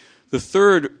 The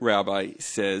third rabbi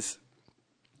says,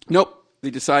 nope, they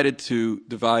decided to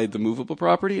divide the movable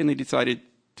property, and they decided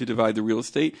to divide the real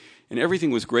estate, and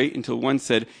everything was great until one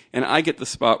said, and I get the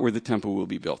spot where the temple will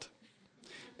be built.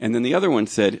 And then the other one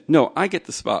said, no, I get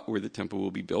the spot where the temple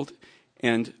will be built,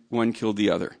 and one killed the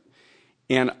other.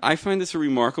 And I find this a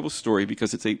remarkable story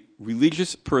because it's a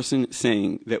religious person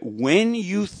saying that when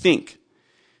you think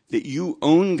that you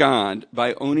own God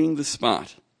by owning the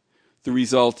spot, the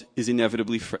result is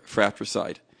inevitably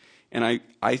fratricide. And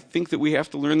I think that we have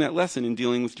to learn that lesson in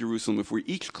dealing with Jerusalem. If we're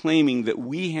each claiming that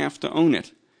we have to own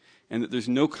it and that there's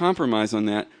no compromise on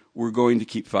that, we're going to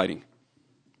keep fighting.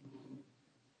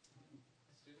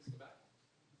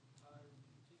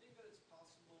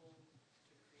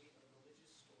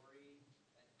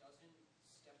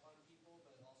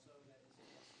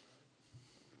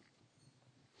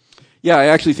 Yeah, I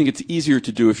actually think it's easier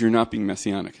to do if you're not being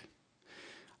messianic.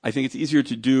 I think it's easier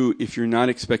to do if you're not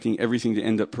expecting everything to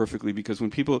end up perfectly, because when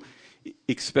people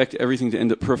expect everything to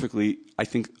end up perfectly, I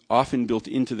think often built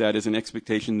into that is an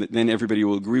expectation that then everybody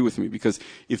will agree with me, because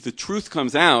if the truth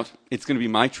comes out, it's going to be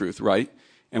my truth, right?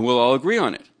 And we'll all agree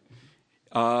on it.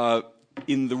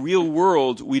 In the real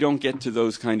world, we don't get to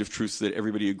those kind of truths that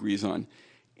everybody agrees on.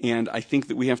 And I think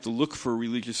that we have to look for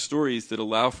religious stories that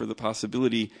allow for the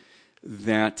possibility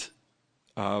that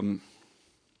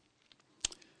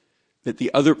that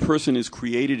the other person is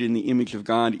created in the image of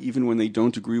God even when they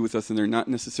don't agree with us and they're not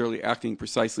necessarily acting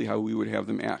precisely how we would have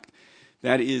them act.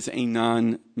 That is a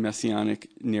non-messianic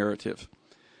narrative.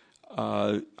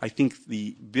 I think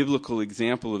the biblical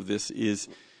example of this is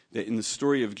that in the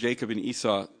story of Jacob and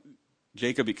Esau,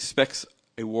 Jacob expects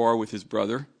a war with his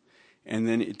brother, and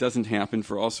then it doesn't happen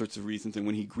for all sorts of reasons. And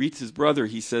when he greets his brother,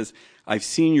 he says, I've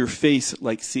seen your face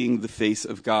like seeing the face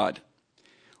of God.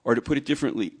 Or to put it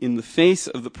differently, in the face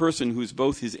of the person who is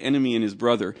both his enemy and his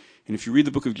brother, and if you read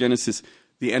the book of Genesis,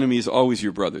 the enemy is always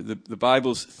your brother. The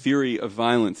Bible's theory of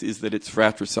violence is that it's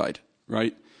fratricide,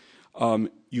 right?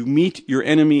 you meet your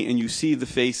enemy and you see the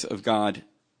face of God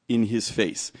in his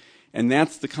face. And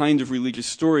that's the kind of religious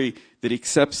story that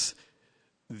accepts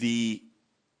the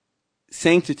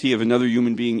sanctity of another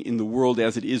human being in the world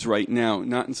as it is right now,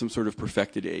 not in some sort of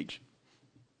perfected age.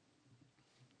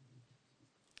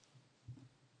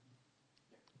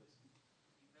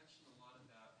 You mentioned a lot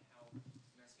about how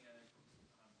messianic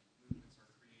movements are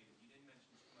created. You didn't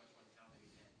mention too much on how they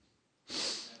end.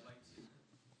 I'd like to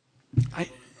how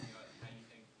you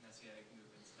think messianic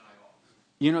movements die off.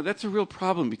 You know, that's a real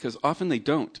problem because often they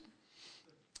don't.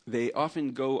 They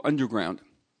often go underground.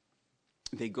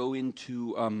 They go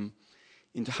into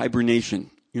hibernation.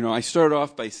 You know, I started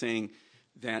off by saying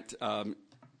that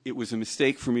it was a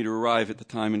mistake for me to arrive at the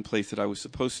time and place that I was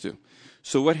supposed to.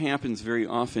 So what happens very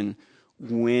often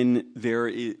when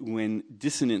when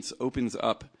dissonance opens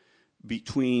up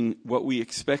between what we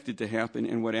expected to happen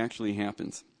and what actually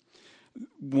happens?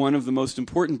 One of the most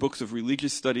important books of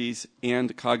religious studies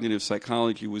and cognitive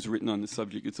psychology was written on the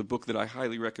subject. It's a book that I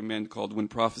highly recommend called When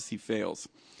Prophecy Fails.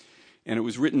 And it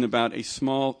was written about a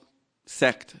small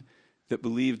sect that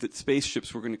believed that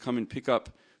spaceships were going to come and pick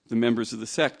up the members of the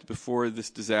sect before this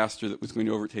disaster that was going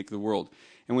to overtake the world.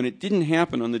 And when it didn't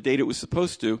happen on the date it was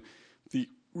supposed to, the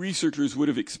researchers would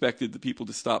have expected the people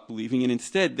to stop believing, and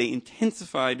instead they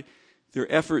intensified their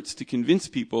efforts to convince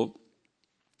people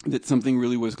that something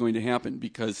really was going to happen,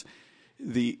 because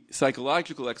the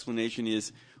psychological explanation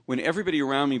is when everybody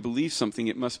around me believes something,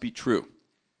 it must be true.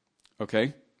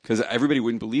 Okay? Because everybody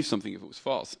wouldn't believe something if it was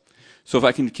false. So if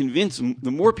I can convince,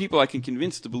 the more people I can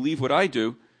convince to believe what I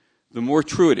do, the more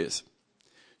true it is.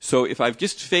 So if I've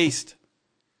just faced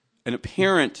an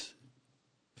apparent,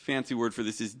 fancy word for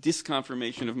this is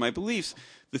disconfirmation of my beliefs,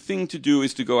 the thing to do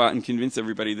is to go out and convince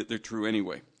everybody that they're true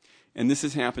anyway. And this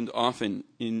has happened often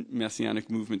in messianic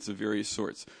movements of various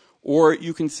sorts. Or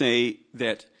you can say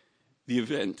that the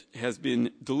event has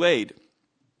been delayed,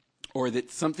 or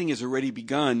that something has already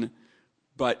begun,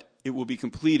 but it will be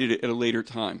completed at a later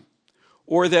time.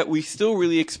 Or that we still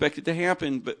really expect it to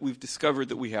happen, but we've discovered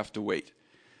that we have to wait.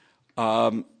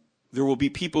 There will be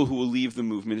people who will leave the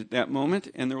movement at that moment,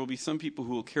 and there will be some people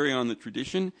who will carry on the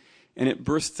tradition, and it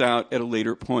bursts out at a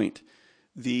later point.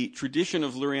 The tradition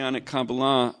of Lurianic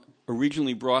Kabbalah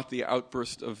originally brought the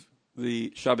outburst of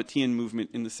the Shabbatian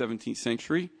movement in the 17th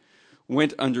century,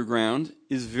 went underground,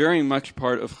 is very much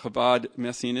part of Chabad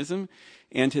Messianism,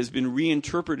 and has been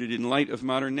reinterpreted in light of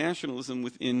modern nationalism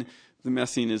within the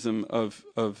Messianism of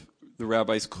the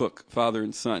rabbis Kook, father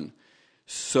and son.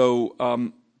 So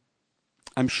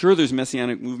I'm sure there's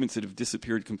messianic movements that have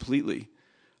disappeared completely.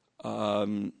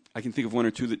 I can think of one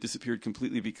or two that disappeared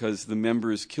completely because the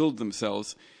members killed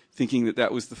themselves thinking that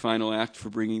that was the final act for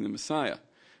bringing the Messiah.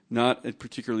 Not a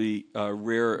particularly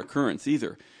rare occurrence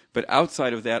either. But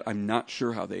outside of that, I'm not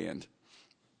sure how they end.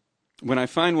 When I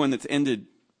find one that's ended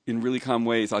in really calm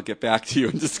ways, I'll get back to you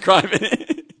and describe it. How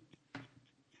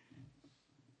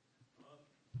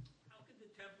could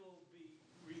the temple be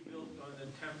rebuilt on the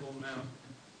Temple Mount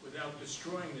without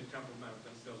destroying the Temple Mount?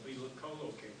 They'll be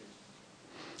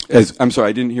co-located. I'm sorry,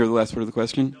 I didn't hear the last part of the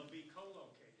question. They'll be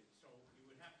co-located, so you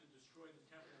would have to destroy the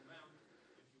Temple Mount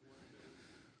if you wanted to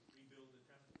rebuild the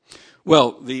temple.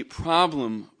 Well, the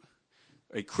problem,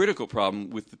 a critical problem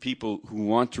with the people who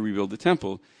want to rebuild the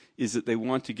temple is that they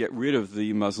want to get rid of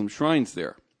the Muslim shrines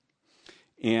there.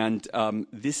 And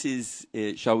this is,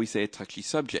 shall we say, a touchy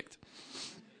subject.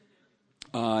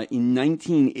 In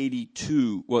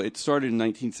 1982, well, it started in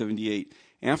 1978,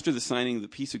 after the signing of the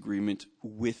peace agreement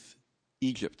with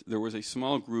Egypt, there was a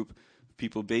small group of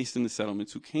people based in the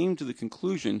settlements who came to the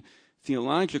conclusion,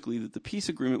 theologically, that the peace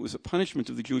agreement was a punishment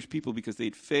of the Jewish people because they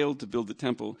had failed to build the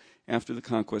temple after the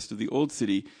conquest of the Old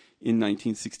City in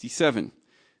 1967.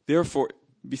 Therefore,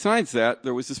 besides that,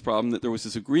 there was this problem that there was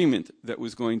this agreement that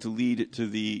was going to lead to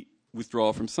the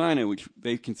withdrawal from Sinai, which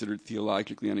they considered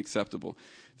theologically unacceptable.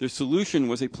 Their solution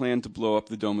was a plan to blow up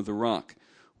the Dome of the Rock,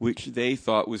 which they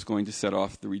thought was going to set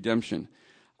off the redemption.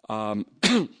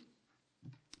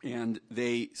 And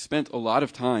they spent a lot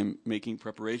of time making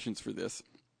preparations for this.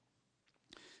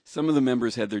 Some of the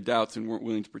members had their doubts and weren't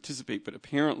willing to participate, but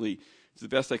apparently, to the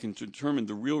best I can determine,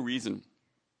 the real reason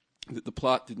that the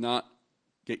plot did not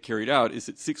get carried out is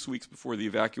that 6 weeks before the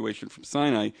evacuation from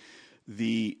Sinai,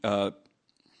 the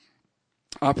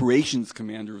operations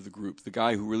commander of the group, the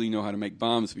guy who really knew how to make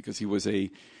bombs because he was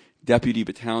a deputy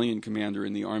battalion commander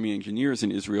in the Army Engineers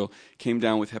in Israel, came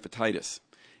down with hepatitis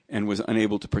and was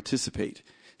unable to participate.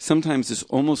 Sometimes this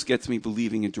almost gets me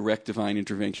believing in direct divine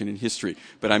intervention in history,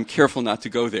 but I'm careful not to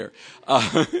go there.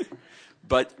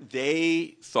 But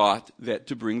they thought that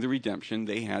to bring the redemption,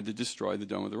 they had to destroy the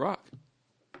Dome of the Rock.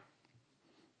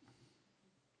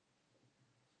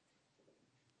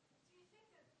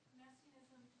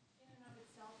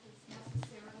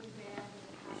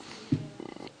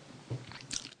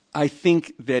 I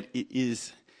think that it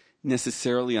is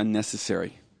necessarily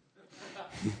unnecessary.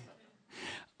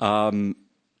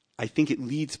 I think it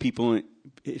leads people,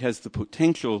 it has the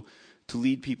potential to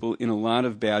lead people in a lot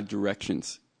of bad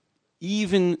directions.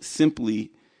 Even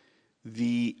simply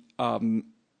the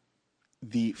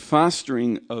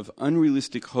fostering of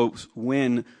unrealistic hopes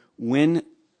when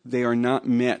they are not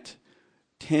met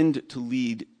tend to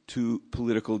lead to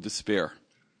political despair.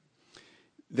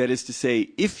 That is to say,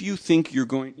 if you think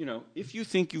if you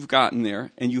think you've gotten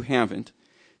there and you haven't,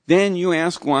 then you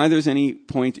ask why there's any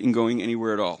point in going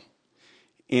anywhere at all.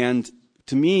 And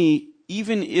to me,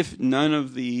 even if none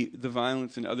of the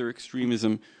violence and other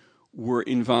extremism were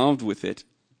involved with it,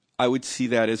 I would see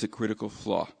that as a critical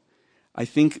flaw. I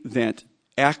think that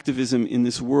activism in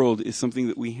this world is something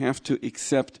that we have to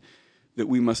accept, that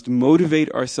we must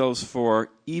motivate ourselves for,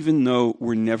 even though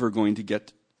we're never going to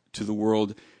get to the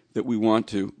world that we want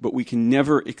to, but we can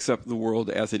never accept the world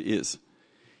as it is.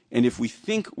 And if we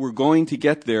think we're going to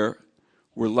get there,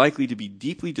 we're likely to be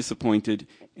deeply disappointed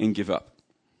and give up.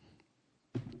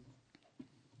 Because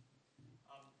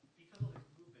all these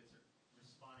movements are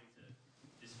responding to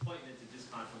disappointment and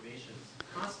disconfirmations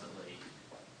constantly,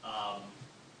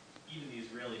 even the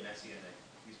Israeli Messianic,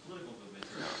 these political movements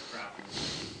are now grappling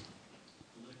with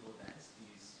political events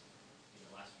these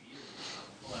last few years.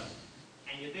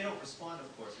 And yet they don't respond,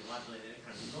 of course, in any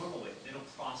kind of normal way. They don't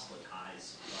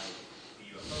proselytize like the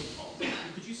UFO calls.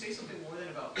 Could you say something more then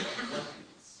about what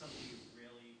some of the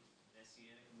Israeli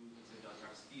Messianic movements have done,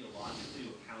 perhaps theologically,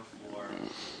 to account for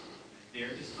their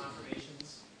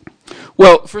disconfirmations?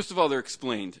 Well, first of all, they're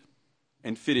explained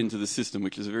and fit into the system,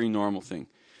 which is a very normal thing.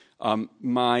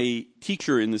 My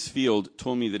teacher in this field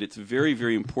told me that it's very,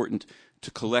 very important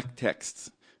to collect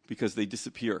texts because they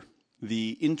disappear.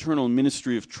 The internal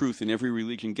ministry of truth in every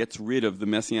religion gets rid of the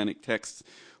messianic texts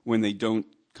when they don't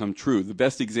come true. The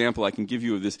best example I can give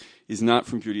you of this is not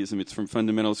from Judaism, it's from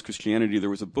fundamentalist Christianity. There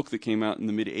was a book that came out in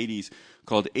the mid-'80s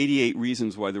called 88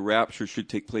 Reasons Why the Rapture Should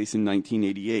Take Place in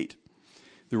 1988.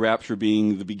 The rapture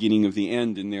being the beginning of the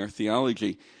end in their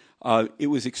theology.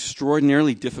 It was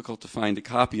extraordinarily difficult to find a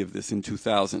copy of this in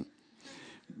 2000.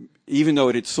 Even though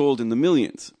it had sold in the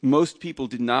millions. Most people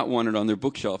did not want it on their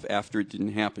bookshelf after it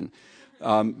didn't happen.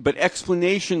 But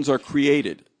explanations are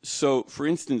created. So, for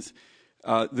instance, the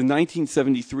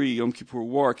 1973 Yom Kippur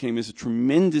War came as a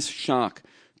tremendous shock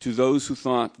to those who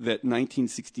thought that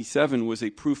 1967 was a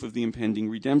proof of the impending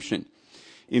redemption.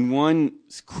 In one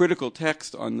critical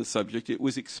text on the subject, it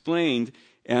was explained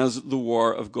as the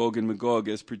war of Gog and Magog,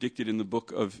 as predicted in the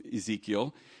book of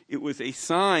Ezekiel. It was a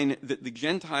sign that the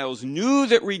Gentiles knew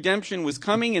that redemption was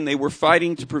coming and they were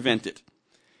fighting to prevent it.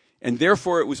 And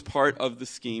therefore it was part of the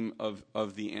scheme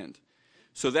of the end.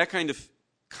 So that kind of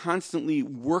constantly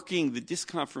working the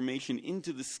disconfirmation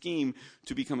into the scheme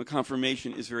to become a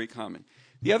confirmation is very common.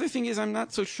 The other thing is, I'm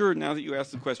not so sure, now that you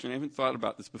asked the question, I haven't thought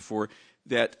about this before,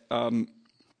 that the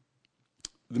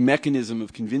mechanism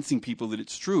of convincing people that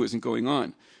it's true isn't going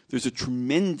on. There's a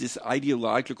tremendous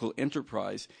ideological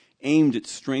enterprise aimed at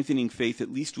strengthening faith,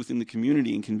 at least within the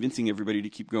community, and convincing everybody to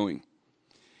keep going.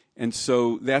 And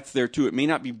so that's there too. It may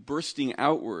not be bursting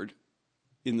outward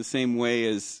in the same way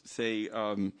as, say,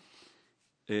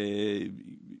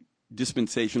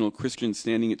 dispensational Christians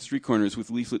standing at street corners with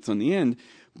leaflets on the end,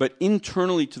 but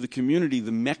internally to the community,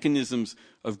 the mechanisms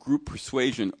of group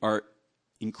persuasion are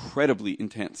incredibly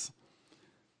intense.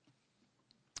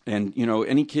 And,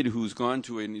 any kid who's gone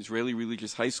to an Israeli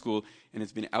religious high school and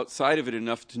has been outside of it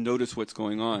enough to notice what's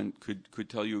going on could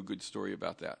tell you a good story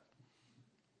about that.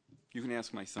 You can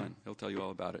ask my son. He'll tell you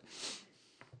all about it.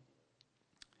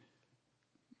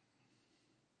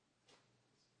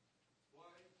 Why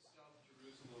South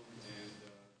Jerusalem, and is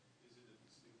it a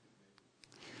distinctive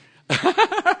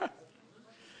neighborhood?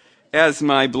 As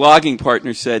my blogging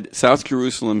partner said, South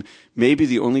Jerusalem may be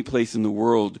the only place in the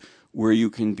world where you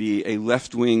can be a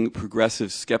left-wing,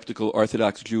 progressive, skeptical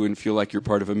Orthodox Jew and feel like you're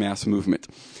part of a mass movement.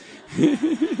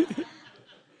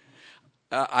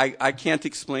 I can't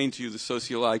explain to you the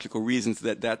sociological reasons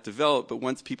that developed, but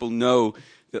once people know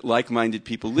that like-minded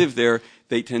people live there,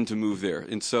 they tend to move there.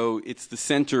 And so it's the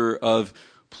center of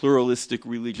pluralistic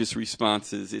religious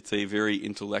responses. It's a very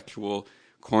intellectual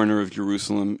corner of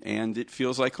Jerusalem, and it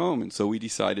feels like home. And so we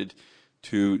decided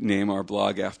to name our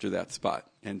blog after that spot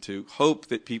and to hope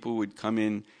that people would come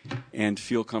in and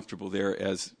feel comfortable there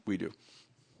as we do.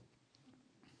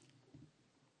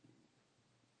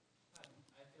 I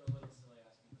feel a little silly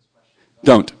asking this question.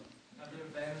 Don't. Have there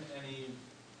been any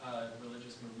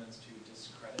religious movements to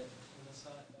discredit the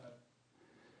Messiah?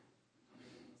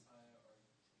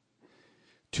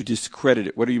 To discredit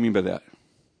it. What do you mean by that? To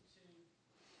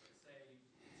say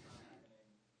it's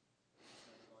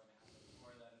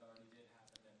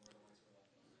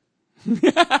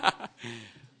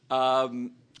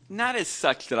Not as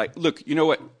such that look, you know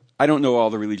what? I don't know all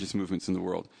the religious movements in the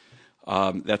world.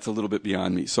 That's a little bit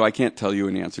beyond me. So I can't tell you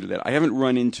an answer to that. I haven't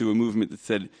run into a movement that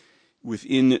said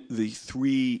within the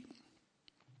three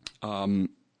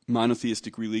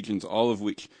monotheistic religions, all of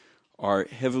which are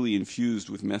heavily infused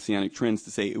with messianic trends,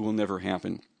 to say it will never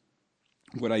happen.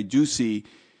 What I do see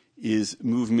is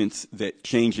movements that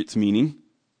change its meaning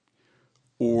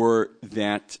or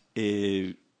that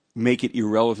make it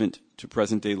irrelevant to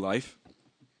present-day life,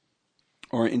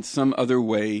 or in some other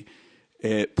way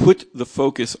put the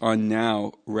focus on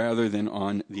now rather than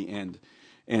on the end.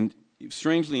 And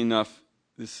strangely enough,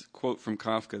 this quote from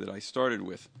Kafka that I started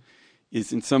with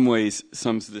is in some ways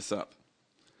sums this up.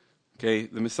 Okay,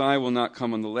 the Messiah will not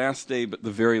come on the last day, but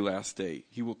the very last day.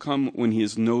 He will come when he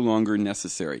is no longer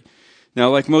necessary. Now,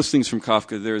 like most things from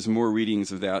Kafka, there's more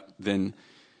readings of that than,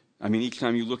 each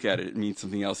time you look at it, it means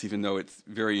something else, even though it's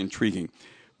very intriguing.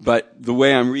 But the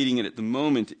way I'm reading it at the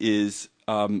moment is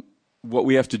what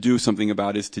we have to do something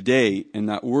about is today and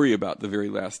not worry about the very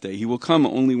last day. He will come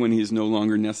only when he is no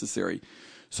longer necessary.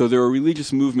 So there are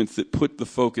religious movements that put the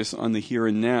focus on the here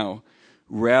and now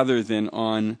rather than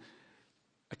on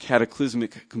a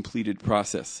cataclysmic completed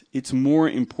process. It's more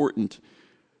important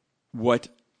what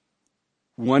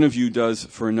one of you does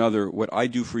for another, what I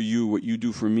do for you, what you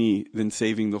do for me, than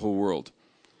saving the whole world.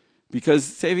 Because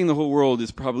saving the whole world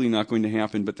is probably not going to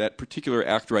happen, but that particular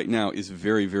act right now is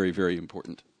very, very, very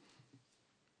important.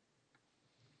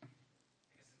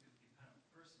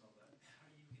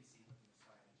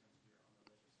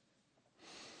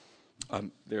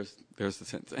 There's the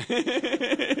sense.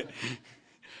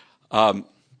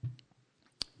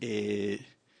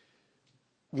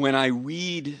 When I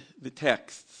read the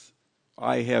texts,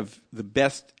 I have the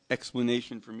best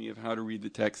explanation for me of how to read the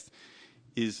text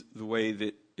is the way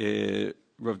that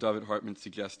Rav David Hartman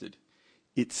suggested.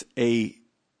 It's a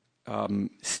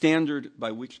standard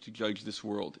by which to judge this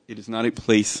world. It is not a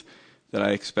place that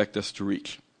I expect us to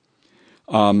reach.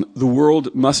 The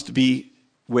world must be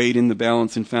weighed in the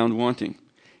balance and found wanting.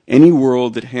 Any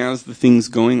world that has the things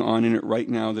going on in it right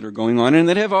now that are going on and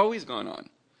that have always gone on,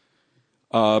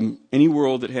 any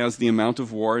world that has the amount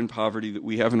of war and poverty that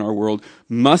we have in our world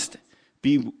must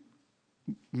be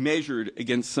measured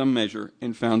against some measure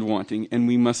and found wanting, and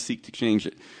we must seek to change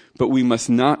it. But we must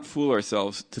not fool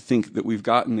ourselves to think that we've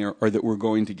gotten there or that we're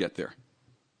going to get there.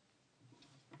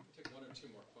 We'll take one or two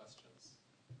more questions.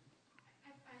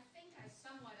 I think I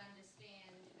somewhat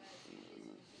understand Judaism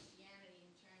and Christianity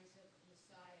in terms of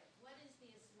Messiah. What is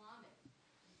the Islamic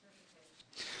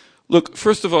interpretation? Look,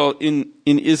 first of all, in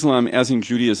Islam, as in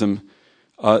Judaism,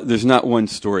 there's not one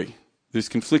story. There's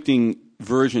conflicting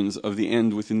versions of the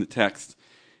end within the text,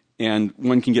 and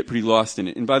one can get pretty lost in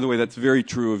it. And by the way, that's very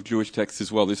true of Jewish texts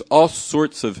as well. There's all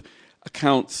sorts of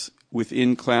accounts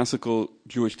within classical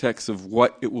Jewish texts of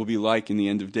what it will be like in the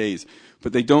end of days,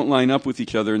 but they don't line up with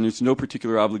each other, and there's no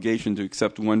particular obligation to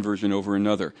accept one version over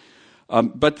another.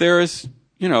 But there's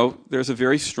a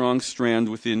very strong strand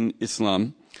within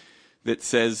Islam that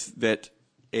says that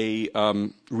a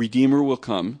Redeemer will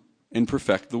come and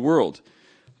perfect the world.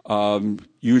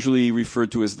 Usually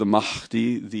referred to as the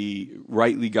Mahdi, the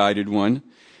rightly guided one.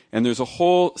 And there's a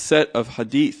whole set of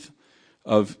hadith,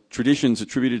 of traditions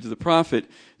attributed to the Prophet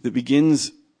that begin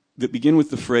with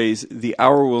the phrase, the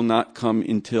hour will not come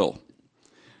until.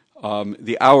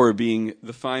 The hour being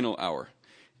the final hour.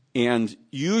 And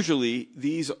usually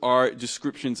these are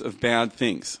descriptions of bad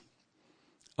things.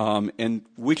 And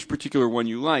which particular one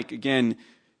you like, again,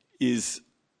 is,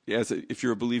 if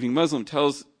you're a believing Muslim,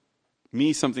 tells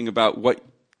me something about what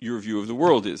your view of the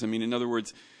world is. In other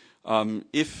words,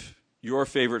 if your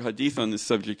favorite hadith on this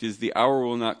subject is the hour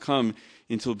will not come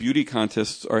until beauty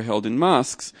contests are held in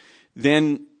mosques,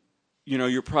 then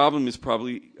your problem is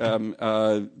probably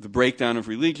the breakdown of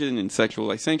religion and sexual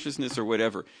licentiousness or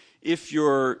whatever. If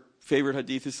your favorite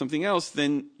hadith is something else,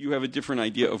 then you have a different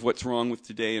idea of what's wrong with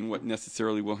today and what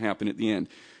necessarily will happen at the end.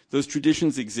 Those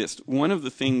traditions exist. One of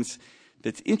the things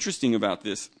that's interesting about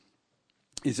this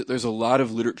is that there's a lot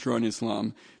of literature on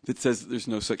Islam that says that there's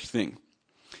no such thing.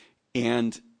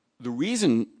 And the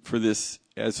reason for this,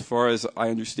 as far as I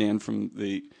understand from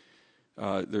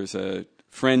there's a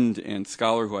friend and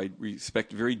scholar who I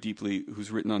respect very deeply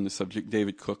who's written on the subject,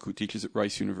 David Cook, who teaches at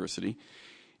Rice University.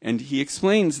 And he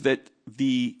explains that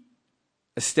the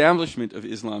establishment of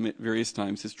Islam at various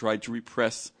times has tried to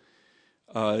repress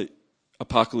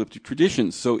apocalyptic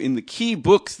traditions. So in the key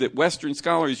books that Western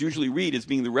scholars usually read as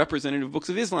being the representative books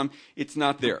of Islam, it's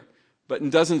not there. But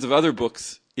in dozens of other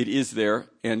books, it is there,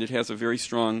 and it has a very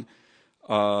strong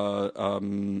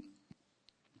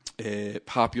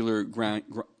popular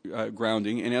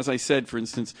grounding. And as I said, for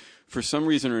instance, for some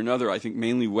reason or another, I think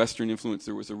mainly Western influence,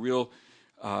 there was a real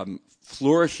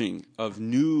flourishing of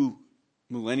new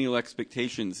millennial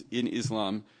expectations in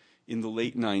Islam in the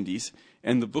late 90s.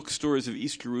 And the bookstores of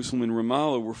East Jerusalem and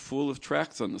Ramallah were full of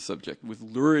tracts on the subject with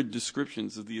lurid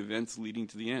descriptions of the events leading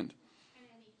to the end. And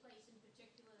any place in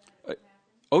particular that it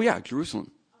happened? Oh, yeah,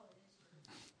 Jerusalem.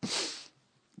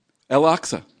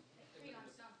 Al-Aqsa.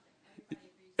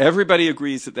 Everybody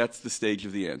agrees that that's the stage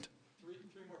of the end. Three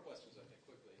more questions, I think,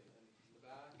 quickly. In the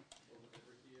back, over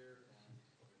here, and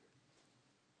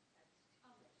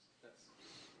over here. That's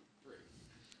three.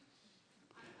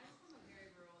 I'm from a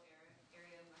very rural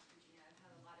area in West Virginia. I've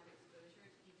had a lot of exposure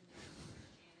to evangelical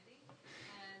Christianity,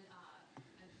 and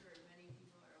I'm sure many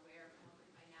people are aware probably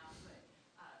by now, but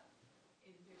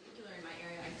in particular in my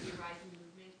area, I see a rising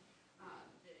movement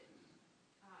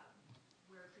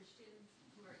where Christians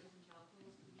who are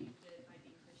evangelicals believe that by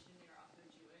being Christian they are also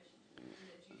Jewish, and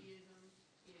that Judaism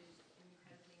is an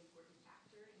incredibly important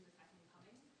factor in the second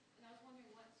coming. And I was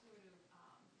wondering what sort of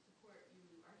support you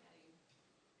are getting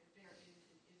there is in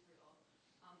Israel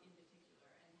in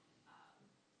particular, and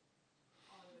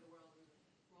all over the world, and the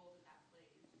role that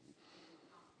plays in Israel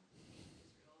from Christian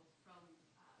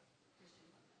fundamentalists.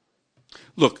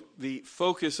 Look, the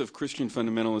focus of Christian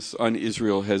fundamentalists on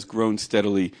Israel has grown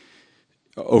steadily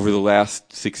over the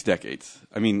last 6 decades.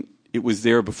 I mean, it was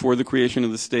there before the creation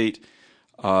of the state.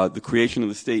 The creation of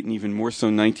the state, and even more so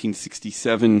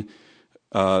 1967,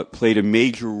 played a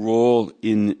major role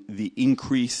in the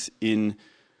increase in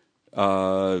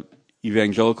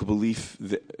evangelical belief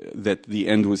that the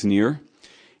end was near.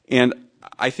 And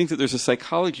I think that there's a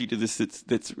psychology to this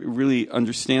that's really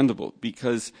understandable,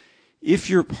 because if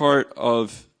you're part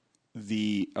of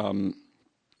the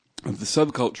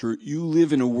subculture, you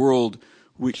live in a world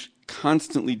which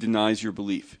constantly denies your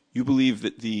belief. You believe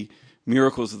that the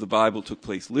miracles of the Bible took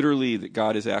place literally, that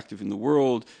God is active in the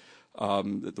world,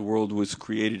 that the world was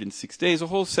created in 6 days, a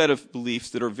whole set of beliefs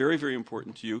that are very, very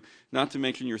important to you, not to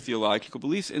mention your theological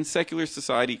beliefs, and secular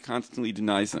society constantly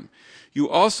denies them. You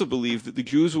also believe that the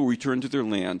Jews will return to their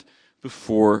land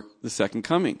before the second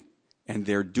coming, and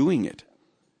they're doing it.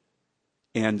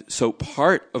 And so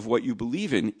part of what you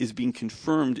believe in is being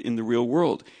confirmed in the real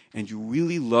world. And you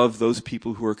really love those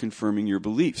people who are confirming your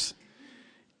beliefs.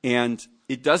 And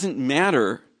it doesn't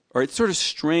matter, or it's sort of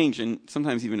strange and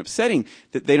sometimes even upsetting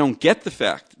that they don't get the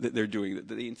fact that they're doing it,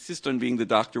 that they insist on being the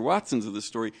Dr. Watsons of the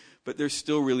story, but they're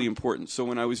still really important. So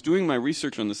when I was doing my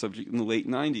research on the subject in the late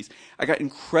 90s, I got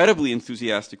incredibly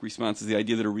enthusiastic responses, the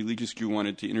idea that a religious Jew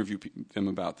wanted to interview them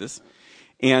about this.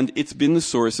 And it's been the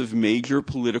source of major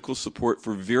political support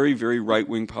for very, very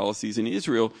right-wing policies in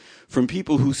Israel from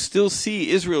people who still see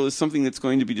Israel as something that's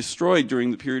going to be destroyed during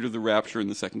the period of the rapture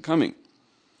and the second coming.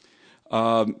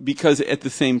 Because at the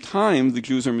same time, the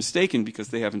Jews are mistaken because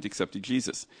they haven't accepted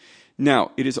Jesus.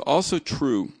 Now, it is also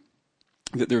true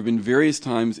that there have been various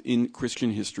times in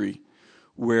Christian history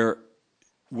where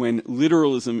when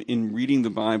literalism in reading the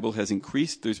Bible has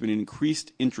increased, there's been an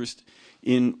increased interest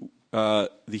in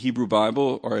the Hebrew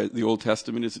Bible, or the Old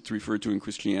Testament as it's referred to in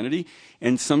Christianity,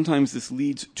 and sometimes this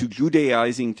leads to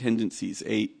Judaizing tendencies,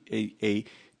 a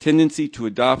tendency to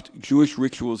adopt Jewish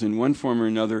rituals in one form or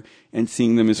another and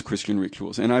seeing them as Christian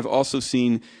rituals. And I've also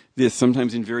seen this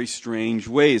sometimes in very strange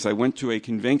ways. I went to a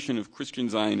convention of Christian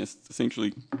Zionists,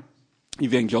 essentially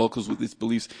evangelicals with these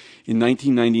beliefs, in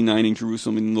 1999 in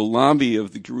Jerusalem. In the lobby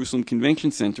of the Jerusalem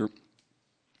Convention Center,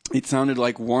 it sounded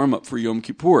like warm-up for Yom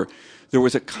Kippur. There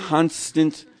was a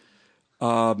constant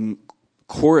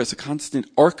chorus, a constant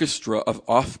orchestra of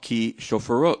off-key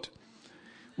shofarot,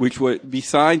 which were,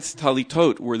 besides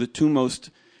talitot, were the two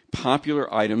most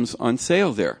popular items on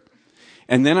sale there.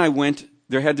 And then I went,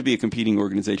 there had to be a competing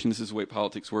organization. This is the way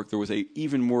politics work. There was a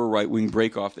even more right-wing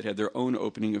break-off that had their own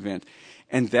opening event.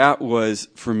 And that was,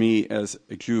 for me as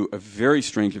a Jew, a very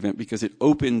strange event because it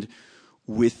opened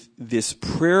with this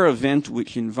prayer event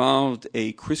which involved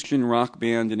a Christian rock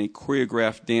band and a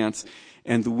choreographed dance,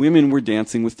 and the women were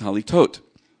dancing with talitot.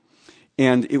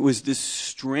 And it was this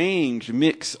strange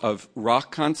mix of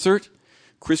rock concert,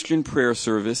 Christian prayer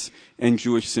service, and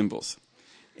Jewish symbols.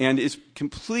 And is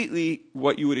completely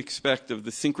what you would expect of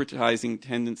the syncretizing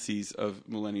tendencies of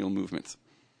millennial movements.